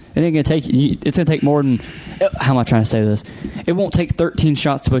 It ain't going to take... It's going to take more than... How am I trying to say this? It won't take 13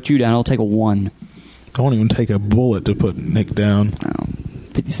 shots to put you down. It'll take 1. Don't even take a bullet to put Nick down.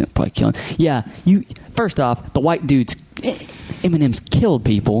 50 Cent probably killing. Yeah, first off, the white dude's Eminem's killed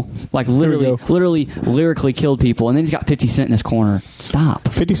people, like literally lyrically killed people, and then he's got 50 Cent in his corner. Stop.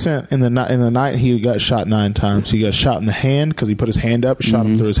 50 Cent in the night he got shot 9 times. He got shot in the hand because he put his hand up, shot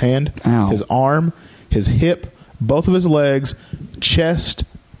him through his hand, his arm, his hip, both of his legs, chest,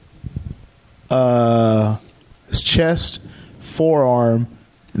 forearm,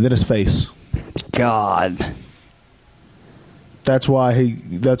 and then his face. God. That's why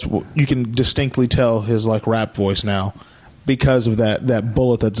you can distinctly tell his like rap voice now because of that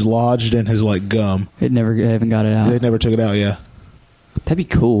bullet that's lodged in his like gum. They haven't got it out. They never took it out. Yeah, that'd be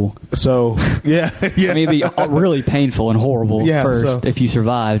cool. So yeah. I mean, it'd be really painful and horrible first if you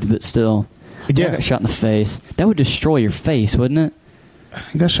survived, but still, got shot in the face. That would destroy your face, wouldn't it?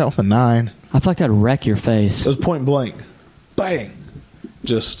 You got shot with a 9. I feel like that'd wreck your face. It was point blank, bang,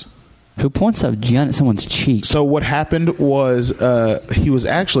 just. Who points a gun at someone's cheek? So what happened was he was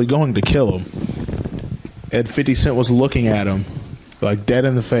actually going to kill him. And 50 Cent was looking at him, like dead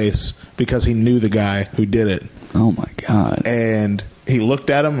in the face, because he knew the guy who did it. Oh, my God. And he looked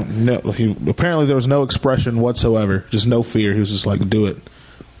at him. Apparently there was no expression whatsoever, just no fear. He was just like, do it.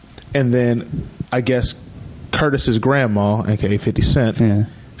 And then I guess Curtis's grandma, a.k.a. 50 Cent,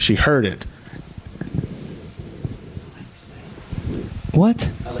 she heard it. What?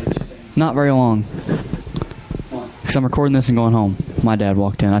 Not very long. Because I'm recording this and going home. My dad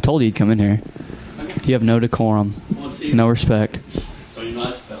walked in. I told you he'd come in here. Okay. You have no decorum. No respect. So you know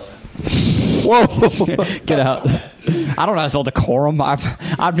how to spell it. Whoa! Get out. I don't know how to spell decorum.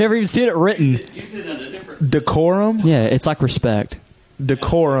 I've never even seen it written. You said that a different... Decorum? Yeah, it's like respect.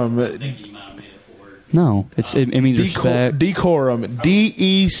 Decorum. I think you might have made up a word. No, it means respect. Decorum.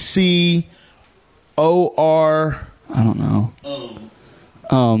 DECOR. I don't know.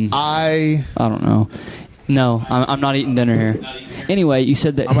 I don't know. No, I'm not eating dinner here. Anyway, you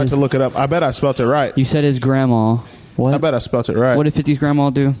said that I'm about to look it up. I bet I spelt it right. You said his grandma. What? I bet I spelt it right. What did 50's grandma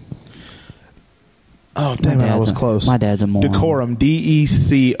do? Oh, damn it, I was close. My dad's a moron. Decorum.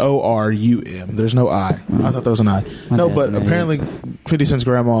 DECORUM. There's no I. I thought there was an I. No, but apparently 50 Cent's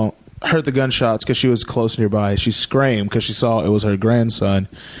grandma heard the gunshots because she was close nearby. She screamed because she saw it was her grandson.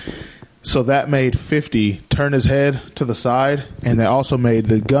 So that made 50 turn his head to the side, and that also made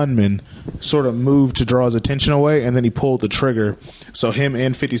the gunman sort of move to draw his attention away, and then he pulled the trigger. So him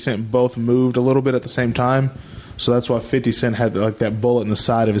and 50 Cent both moved a little bit at the same time. So that's why 50 Cent had like that bullet in the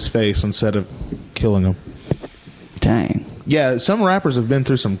side of his face instead of killing him. Dang. Yeah, some rappers have been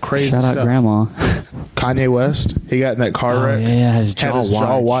through some crazy stuff. Shout out Grandma. Kanye West, he got in that car wreck. Yeah, his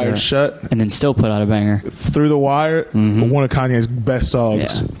jaw wired shut. And then still put out a banger. Through the Wire, one of Kanye's best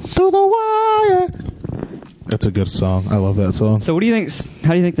songs. Yeah. Through the Wire. That's a good song. I love that song. So what do you think?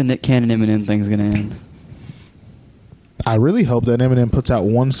 How do you think the Nick Cannon Eminem thing's going to end? I really hope that Eminem puts out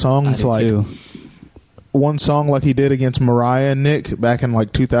one song that's like too. One song like he did against Mariah and Nick back in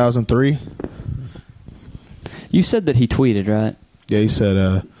like 2003. You said that he tweeted, right? Yeah, he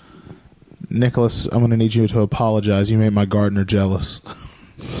said, Nicholas, I'm going to need you to apologize. You made my gardener jealous.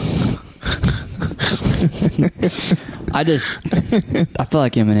 I feel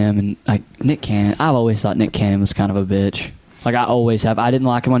like Eminem and like Nick Cannon. I've always thought Nick Cannon was kind of a bitch. Like I always have. I didn't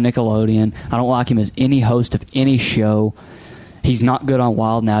like him on Nickelodeon. I don't like him as any host of any show. He's not good on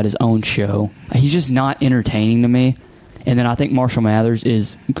Wild 'N Out, his own show. He's just not entertaining to me. And then I think Marshall Mathers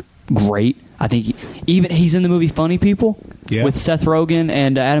is great. I think he's in the movie Funny People with Seth Rogen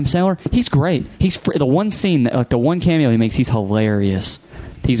and Adam Sandler. He's great. He's the one scene, like the one cameo he makes, he's hilarious.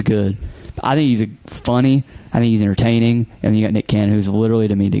 He's good. I think he's funny. I think he's entertaining. And then you got Nick Cannon, who's literally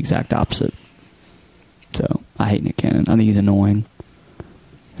to me the exact opposite. So I hate Nick Cannon. I think he's annoying.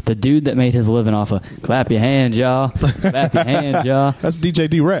 The dude that made his living off of clap your hands, y'all. Clap your hands, y'all. That's DJ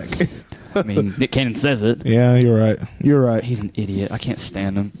D-Rec. I mean, Nick Cannon says it. Yeah, you're right. You're right. He's an idiot. I can't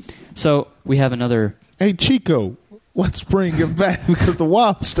stand him. So we have another. Hey, Chico, let's bring him back because the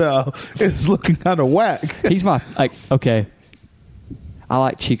Wild Style is looking kind of whack. He's my okay. I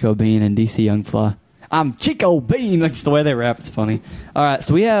like Chico Bean and DC Young Fly. I'm Chico Bean. That's the way they rap. It's funny. All right,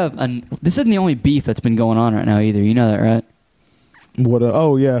 so we have this isn't the only beef that's been going on right now either. You know that, right? What?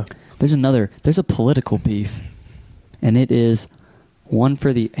 Oh yeah. There's a political beef, and it is one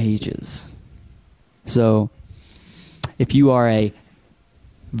for the ages. So, if you are a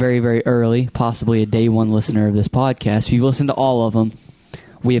very, very early, possibly a day one listener of this podcast, if you've listened to all of them,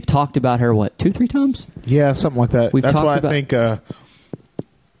 we have talked about her, 2-3 times? Yeah, something like that. That's why I think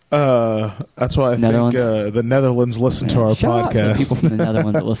the Netherlands listen to our podcast. Shout out to the people from the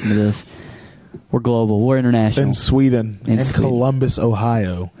Netherlands that listen to this. We're global. We're international. In Sweden. And Columbus,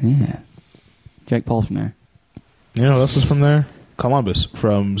 Ohio. Yeah. Jake Paul's from there. You know what else is from there? Columbus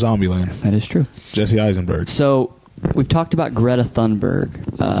from Zombieland. That is true. Jesse Eisenberg. So, we've talked about Greta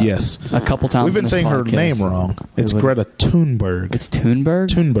Thunberg. Yes. A couple times. We've been saying her name wrong. It's Greta Thunberg. It's Thunberg?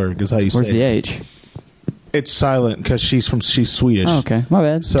 Thunberg is how you say it. Where's the H? It's silent because she's Swedish. Oh, okay. My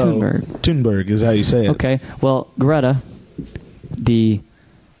bad. So, Thunberg. Thunberg is how you say it. Okay. Well, Greta, the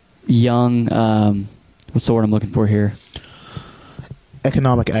young, what's the word I'm looking for here?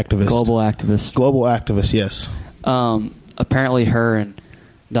 Economic activist. Global activist. Global activist, yes. Apparently her and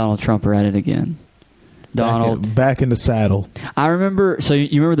Donald Trump are at it again. Donald. Back in the saddle. I remember, so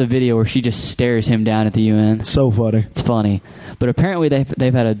you remember the video where she just stares him down at the UN? So funny. It's funny. But apparently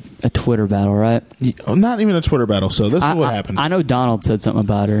they've had a Twitter battle, right? Not even a Twitter battle, so this is what happened. I know Donald said something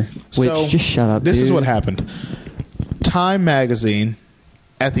about her, which, just shut up, This dude. is what happened. Time magazine,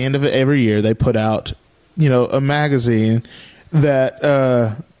 at the end of it every year, they put out, a magazine that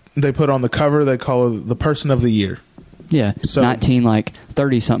they put on the cover. They call her the Person of the Year. Yeah, so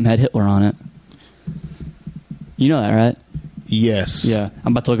 30-something had Hitler on it. You know that, right? Yes. Yeah,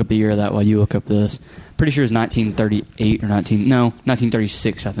 I'm about to look up the year of that while you look up this. Pretty sure it's 1938 or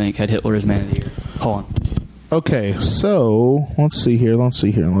 1936, I think, had Hitler as Man of the Year. Hold on. Okay, so let's see here.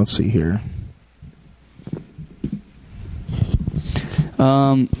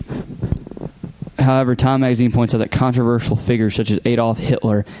 However, Time magazine points out that controversial figures such as Adolf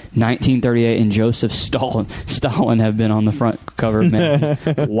Hitler, 1938, and Joseph Stalin have been on the front cover of Man.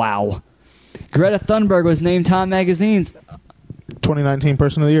 Wow. Greta Thunberg was named Time magazine's 2019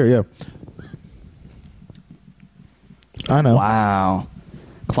 Person of the Year, yeah. I know. Wow.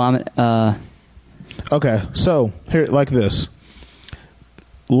 Climate, Okay, so here, like this.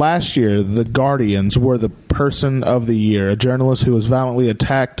 last year, the Guardians were the person of the year, a journalist who was violently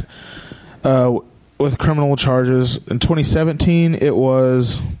attacked with criminal charges. In 2017, it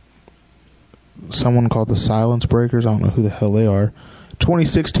was someone called the Silence Breakers. I don't know who the hell they are.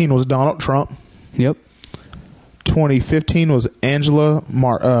 2016 was Donald Trump. Yep. 2015 was Angela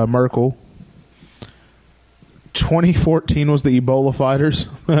Merkel. 2014 was the Ebola fighters.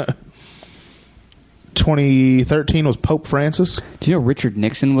 2013 was Pope Francis. Do you know Richard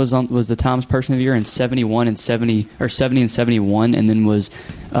Nixon was the Times Person of the Year in 71 and 70 or 70 and 71, and then was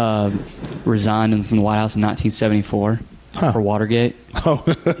resigned from the White House in 1974 for Watergate? Oh,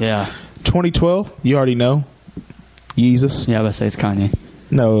 yeah. 2012, you already know. Yeezus. Yeah, I was say it's Kanye.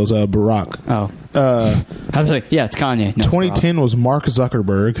 No, it was Barack. Oh. I was like, yeah, it's Kanye. No, 2010 was Mark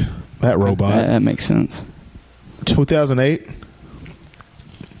Zuckerberg, that robot. That makes sense. 2008,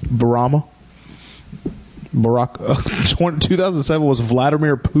 Barack. 2007 was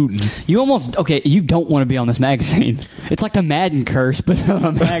Vladimir Putin. You don't want to be on this magazine. It's like the Madden curse, but on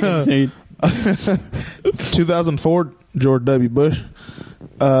a magazine. 2004, George W. Bush. He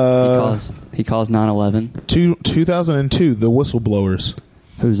calls 9/11. 2002, the whistleblowers.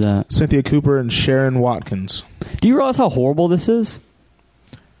 Who's that? Cynthia Cooper and Sharon Watkins. Do you realize how horrible this is?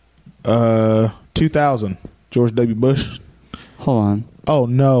 2000, George W. Bush. Hold on. Oh,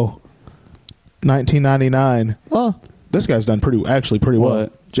 no. 1999. Oh, this guy's done pretty well.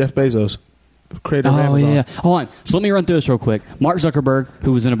 Jeff Bezos, creator of Amazon. Yeah. Hold on. So let me run through this real quick. Mark Zuckerberg,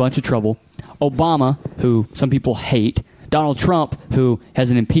 who was in a bunch of trouble. Obama, who some people hate. Donald Trump, who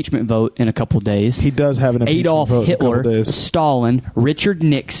has an impeachment vote in a couple days. He does have an impeachment Adolf vote Hitler, in a couple days. Stalin, Richard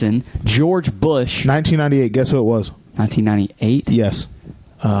Nixon, George Bush. 1998. Guess who it was? 1998? Yes.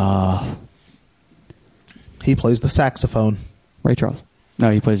 He plays the saxophone. Ray Charles. No,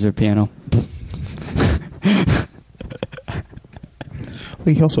 he plays the piano. I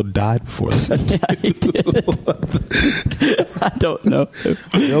think he also died before that. Yeah, he did. I don't know.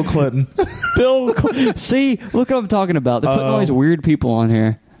 Bill Clinton. See, look what I'm talking about. They're putting all these weird people on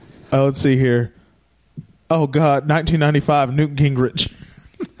here. Oh, let's see here. Oh, God. 1995, Newt Gingrich.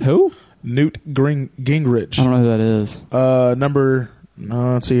 Who? Newt Gingrich. I don't know who that is.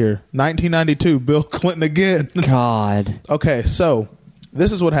 Let's see here. 1992, Bill Clinton again. God. Okay, so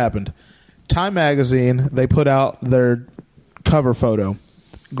this is what happened. Time Magazine, they put out their cover photo.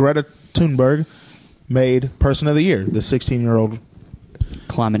 Greta Thunberg made Person of the Year, the 16-year-old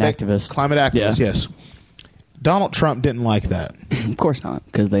Climate activist. Climate activist, Yeah. yes. Donald Trump didn't like that. Of course not,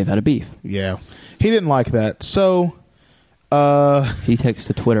 because they've had a beef. Yeah. He didn't like that. So, he takes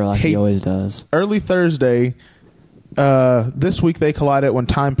to Twitter like he always does. Early Thursday, this week they collided when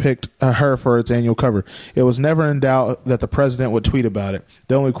Time picked her for its annual cover. It was never in doubt that the president would tweet about it.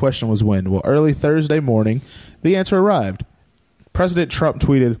 The only question was when. Well, early Thursday morning, the answer arrived. President Trump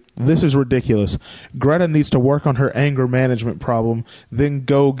tweeted, "This is ridiculous. Greta needs to work on her anger management problem, then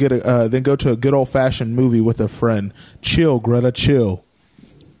go to a good old-fashioned movie with a friend. Chill, Greta, chill."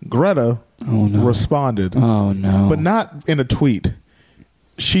 Greta responded. Oh, no. But not in a tweet.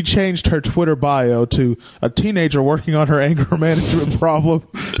 She changed her Twitter bio to a teenager working on her anger management problem,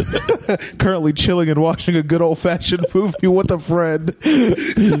 currently chilling and watching a good old-fashioned movie with a friend.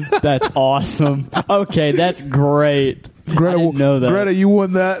 That's awesome. Okay, that's great. Greta, I didn't know that. Greta, you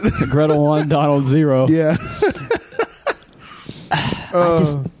won that. Greta 1, Donald 0. Yeah.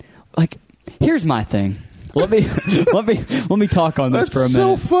 Here's my thing. Let me talk on this for a minute. That's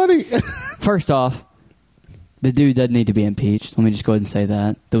so funny. First off, the dude doesn't need to be impeached. Let me just go ahead and say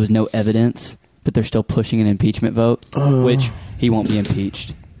that. There was no evidence, but they're still pushing an impeachment vote, which he won't be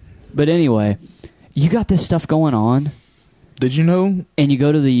impeached. But anyway, you got this stuff going on. Did you know? And you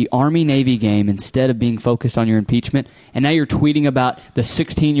go to the Army-Navy game instead of being focused on your impeachment, and now you're tweeting about the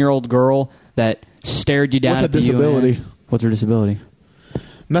 16-year-old girl that stared you down at the disability. UN. What's her disability?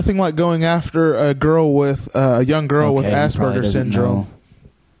 Nothing like going after a young girl with Asperger's syndrome.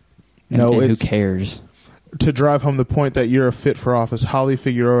 No, who cares? To drive home the point that you're a fit for office, Holly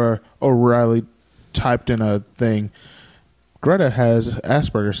Figueroa O'Reilly typed in a thing. Greta has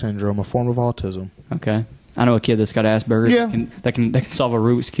Asperger's syndrome, a form of autism. Okay. I know a kid that's got Asperger's that can solve a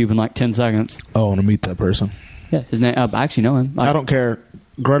Rubik's Cube in like 10 seconds. Oh, I want to meet that person. Yeah, his name. I actually know him. I don't care.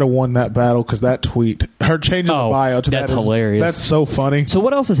 Greta won that battle because that tweet, her changing the bio to that's hilarious. That's so funny. So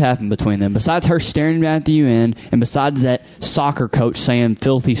what else has happened between them besides her staring down at the UN and besides that soccer coach saying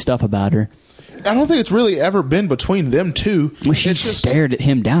filthy stuff about her? I don't think it's really ever been between them two. Well, she stared at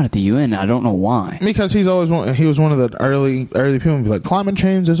him down at the UN. I don't know why. Because he was one of the early people to be like, climate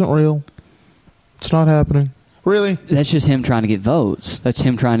change isn't real. It's not happening. Really? That's just him trying to get votes. That's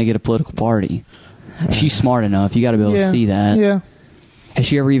him trying to get a political party. She's smart enough. You got to be able to see that. Yeah. Has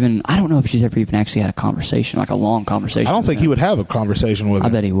she ever even... I don't know if she's ever even actually had a conversation, like a long conversation. I don't think he would have a conversation with her.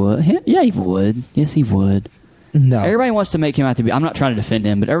 I bet he would. Yeah, he would. Yes, he would. No. Everybody wants to make him out to be... I'm not trying to defend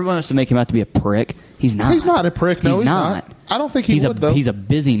him, but everyone wants to make him out to be a prick. He's not. He's not a prick. No, he's not. I don't think he would, though. He's a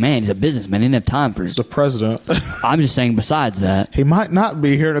busy man. He's a businessman. He didn't have time for... He's the president. I'm just saying besides that... He might not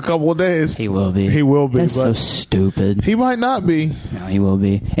be here in a couple of days. He will be. He will be. That's so stupid. He might not be. No, he will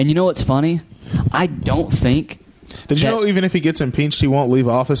be. And you know what's funny? I don't think... Did you know even if he gets impeached, he won't leave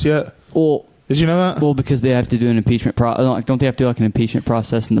office yet? Well... Did you know that? Well, because they have to do an impeachment process. Don't they have to do like an impeachment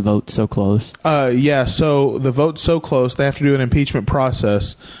process and the vote's so close? Yeah, so the vote's so close, they have to do an impeachment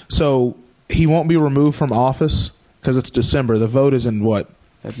process. So he won't be removed from office because it's December. The vote is in what?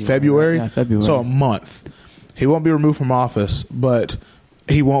 February? Yeah, February. So a month. He won't be removed from office, but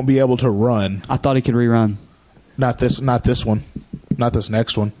he won't be able to run. I thought he could rerun. Not this one. Not this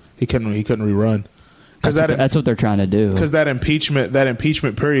next one. He couldn't rerun. That's what they're trying to do. Because that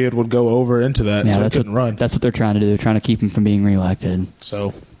impeachment period would go over into that, so he couldn't run. That's what they're trying to do. They're trying to keep him from being reelected.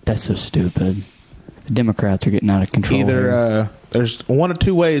 So that's so stupid. The Democrats are getting out of control. Either there's one of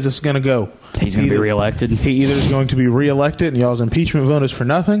two ways it's going to go. He's going to be reelected. He either is going to be reelected and y'all's impeachment vote is for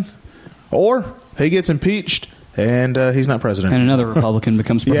nothing, or he gets impeached and he's not president. And another Republican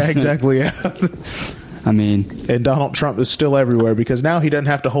becomes president. Yeah, exactly. Yeah. I mean... And Donald Trump is still everywhere because now he doesn't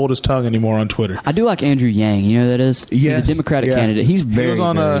have to hold his tongue anymore on Twitter. I do like Andrew Yang. You know who that is? Yes. He's a Democratic candidate. He's very, he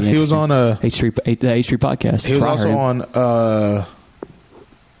was on the H3 podcast. He was also on...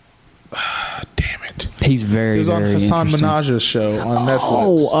 damn it. He's very, He was on very Hassan interesting. Minaj's show on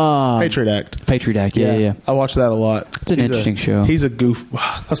Netflix. Patriot Act. Patriot Act, yeah. I watched that a lot. It's an interesting show. He's a goof.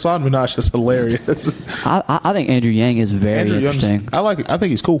 Hassan Minaj is hilarious. I think Andrew Yang is very interesting. I like it. I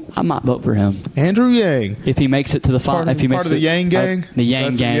think he's cool. I might vote for him. Andrew Yang. If he makes it to the final. Part of the Yang gang? The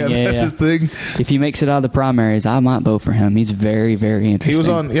Yang gang, that's his thing. If he makes it out of the primaries, I might vote for him. He's very, very interesting.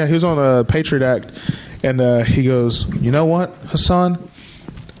 He was on Patriot Act, and he goes, you know what, Hassan?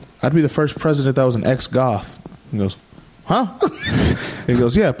 I'd be the first president that was an ex-goth. He goes, huh? He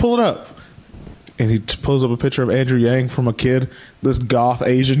goes, yeah, pull it up. And he pulls up a picture of Andrew Yang from a kid, this goth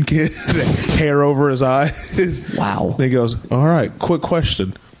Asian kid, hair over his eyes. Wow. And he goes, all right, quick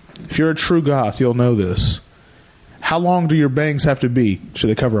question. If you're a true goth, you'll know this. How long do your bangs have to be?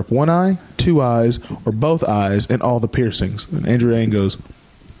 Should they cover up one eye, two eyes, or both eyes and all the piercings? And Andrew Yang goes,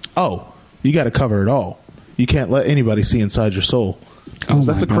 oh, you got to cover it all. You can't let anybody see inside your soul.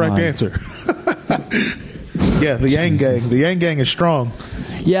 That's the correct answer. Yeah, the Yang gang. The Yang gang is strong.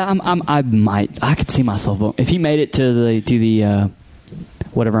 Yeah, I could see myself voting. If he made it to the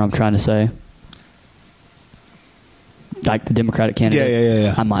whatever I'm trying to say, like the Democratic candidate.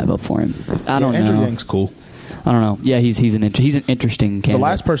 Yeah. I might vote for him. I don't know. Andrew Yang's cool. I don't know. Yeah, he's an interesting candidate. The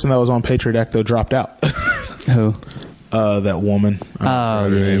last person that was on Patriot Act though dropped out. Who? That woman. Oh,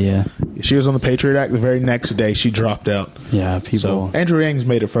 yeah. She was on the Patriot Act. The very next day, she dropped out. Yeah, people. So Andrew Yang's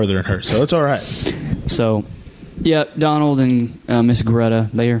made it further than her, so it's all right. So, yeah, Donald and Miss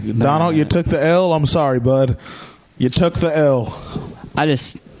Greta, Donald, you took the L. I'm sorry, bud. You took the L. I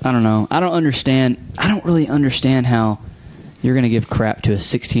don't know. I don't understand. I don't really understand how you're going to give crap to a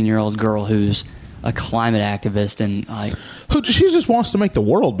 16-year-old girl who's a climate activist and like. She just wants to make the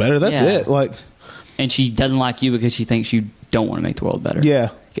world better. That's it. Like. And she doesn't like you because she thinks you don't want to make the world better. Yeah.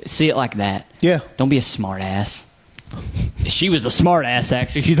 See it like that. Yeah. Don't be a smart ass. She was the smart ass,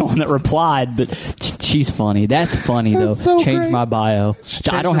 actually. She's the one that replied, but she's funny. That's funny, though. So change great. My bio.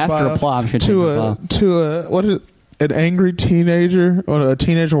 I don't have to reply. I'm just going to change my bio. To a, what is it? An angry teenager, or a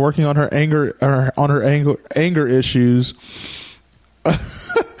teenager working on her anger issues.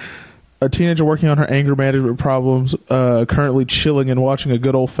 A teenager working on her anger management problems, currently chilling and watching a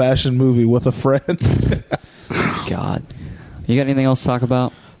good old-fashioned movie with a friend. God. You got anything else to talk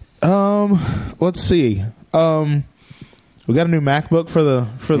about? Let's see. We got a new MacBook for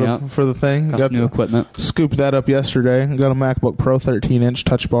the thing. Got new equipment. Scooped that up yesterday. Got a MacBook Pro 13-inch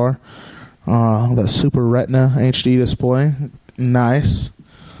Touch Bar. That Super Retina HD display. Nice.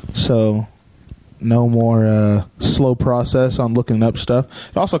 So no more slow process on looking up stuff.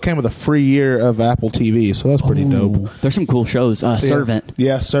 It also came with a free year of Apple TV, so that's pretty dope. There's some cool shows. Servant.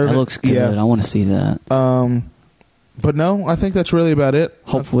 Yeah, Servant. That looks good. Yeah. I want to see that. But no, I think that's really about it.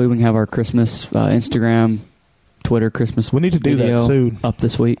 Hopefully we can have our Christmas Instagram, Twitter Christmas. We need to do that soon. Up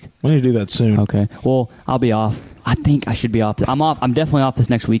this week. We need to do that soon. Okay. Well, I'll be off. I think I should be off. I'm off. I'm definitely off this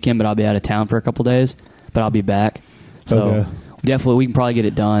next weekend, but I'll be out of town for a couple days. But I'll be back. So definitely, we can probably get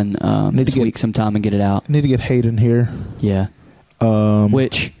it done this week sometime and get it out. I need to get Hayden here. Yeah.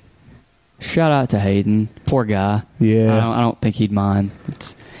 Which, shout out to Hayden. Poor guy. Yeah. I don't think he'd mind.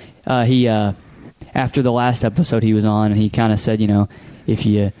 He after the last episode he was on, and he kind of said, if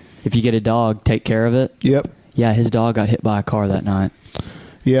you get a dog, take care of it. Yep. Yeah, his dog got hit by a car that night.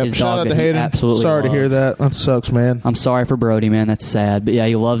 Yeah, His shout dog out to that he Hayden. absolutely Sorry to hear loves. that. That sucks, man. I'm sorry for Brody, man. That's sad. But yeah,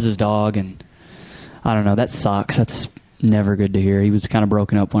 he loves his dog, and I don't know. That sucks. That's never good to hear. He was kind of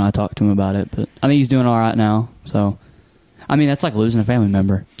broken up when I talked to him about it, but I mean, he's doing all right now. So, I mean, that's like losing a family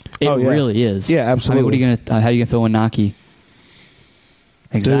member. It Oh, yeah. really is. Yeah, absolutely. I mean, what are you gonna? How are you gonna feel when Nike?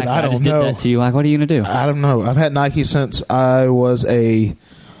 Exactly. Dude, I don't just know. did that to you. Like, what are you gonna do? I don't know. I've had Nike since I was a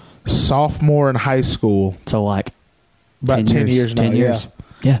sophomore in high school. So like, About 10 years now. 10 years.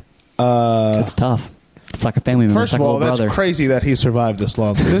 Yeah. It's tough. It's like a family member. First It's like of all, a little that's brother. crazy that he survived this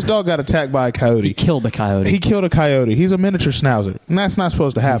long. This dog got attacked by a coyote. He killed the coyote. He killed a coyote. He's a miniature schnauzer, and that's not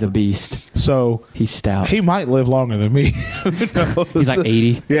supposed to He's a happen. beast. So He's stout. he might live longer than me. Who knows? He's like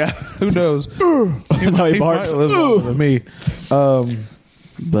 80. Yeah, who knows? That's how he He barks. might live longer than me.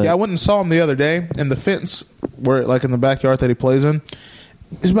 But Yeah, I went and saw him the other day, and the fence, where like in the backyard that he plays in,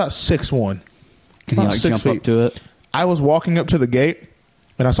 is about 6'1". can he about like 6 jump feet. up to it? I was walking up to the gate,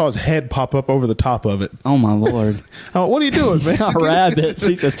 and I saw his head pop up over the top of it. Oh my lord! Oh, what are you doing, man? Not rabbits.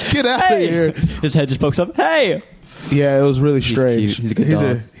 He says, "Get out "Hey!" of here!" His head just pokes up. Hey, Yeah, it was really strange. cute. He's a good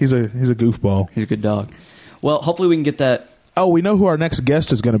dog. He's a goofball. he's a good dog. Well, hopefully we can get that. Oh, we know who our next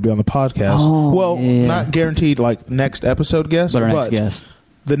guest is going to be on the podcast. Oh, well, yeah. not guaranteed like next episode guest, But our next guest.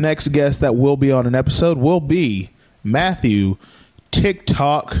 The next guest that will be on an episode will be Matthew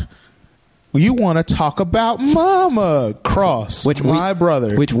TikTok. You want to talk about Mama Cross, my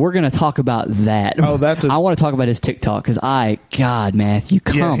brother. Which we're going to talk about that. Oh, that's I want to talk about his TikTok because God, Matthew,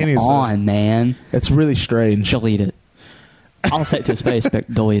 Yeah, come he needs to- on, man. It's really strange. Delete it. I'll say it to his face,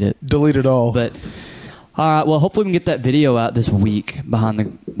 but delete it. Delete it all. But all right, well, hopefully we can get that video out this week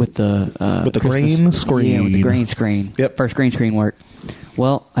with the Christmas- green screen. Yeah, with the green screen. Yep. First green screen work.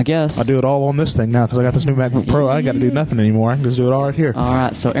 Well, I guess. I do it all on this thing now because I got this new MacBook Pro. I ain't got to do nothing anymore. I can just do it all right here. All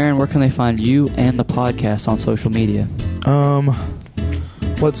right, so Aaron, where can they find you and the podcast on social media?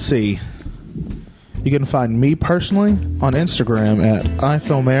 Let's see. You can find me personally on Instagram at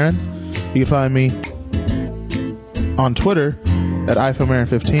iFilmAaron. You can find me on Twitter at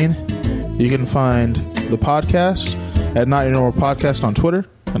iFilmAaron15. You can find the podcast at Not Your Normal Podcast on Twitter.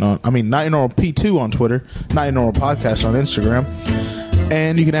 Not Your Normal P2 on Twitter. Not Your Normal Podcast on Instagram.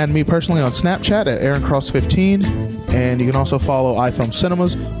 And you can add me personally on Snapchat at AaronCross15. And you can also follow iFilm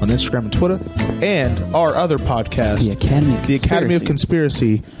Cinemas on Instagram and Twitter. And our other podcast, The Academy of The Academy of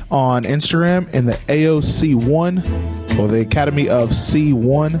Conspiracy on Instagram, and the AOC1 or the Academy of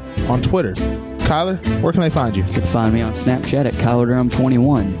C1 on Twitter. Kyler, where can they find you? You can find me on Snapchat at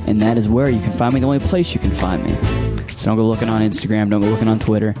KylerDurham21, and that is where you can find me, the only place you can find me. So don't go looking on Instagram, don't go looking on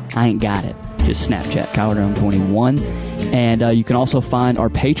Twitter. I ain't got it. Just Snapchat, KylerDurham21. And you can also find our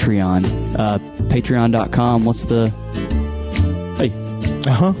Patreon, patreon.com. What's the... Hey.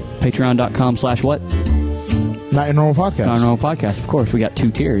 Patreon.com/what? Not Your Normal Podcast. Not Your Normal Podcast, of course. We got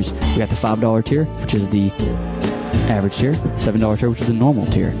 2 tiers. We got the $5 tier, which is the average tier, $7 tier, which is the normal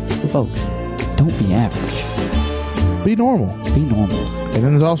tier. So folks, don't be average. Be normal. Be normal. And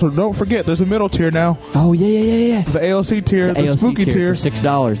then there's also, don't forget, there's a middle tier now. Oh, yeah. The AOC tier, the AOC spooky tier. for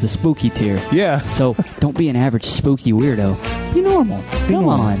 $6, the spooky tier. Yeah. So don't be an average spooky weirdo. Be normal. Come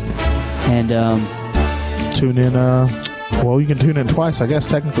normal. on. And Tune in, well, you can tune in twice, I guess,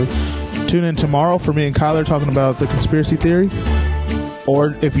 technically. Tune in tomorrow for me and Kyler talking about the conspiracy theory.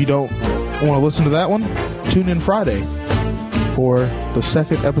 Or if you don't want to listen to that one, tune in Friday for the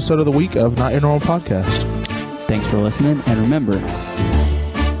second episode of the week of Not Your Normal Podcast. thanks for listening. And remember,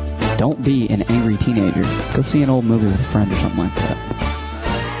 don't be an angry teenager. Go see an old movie with a friend or something like that.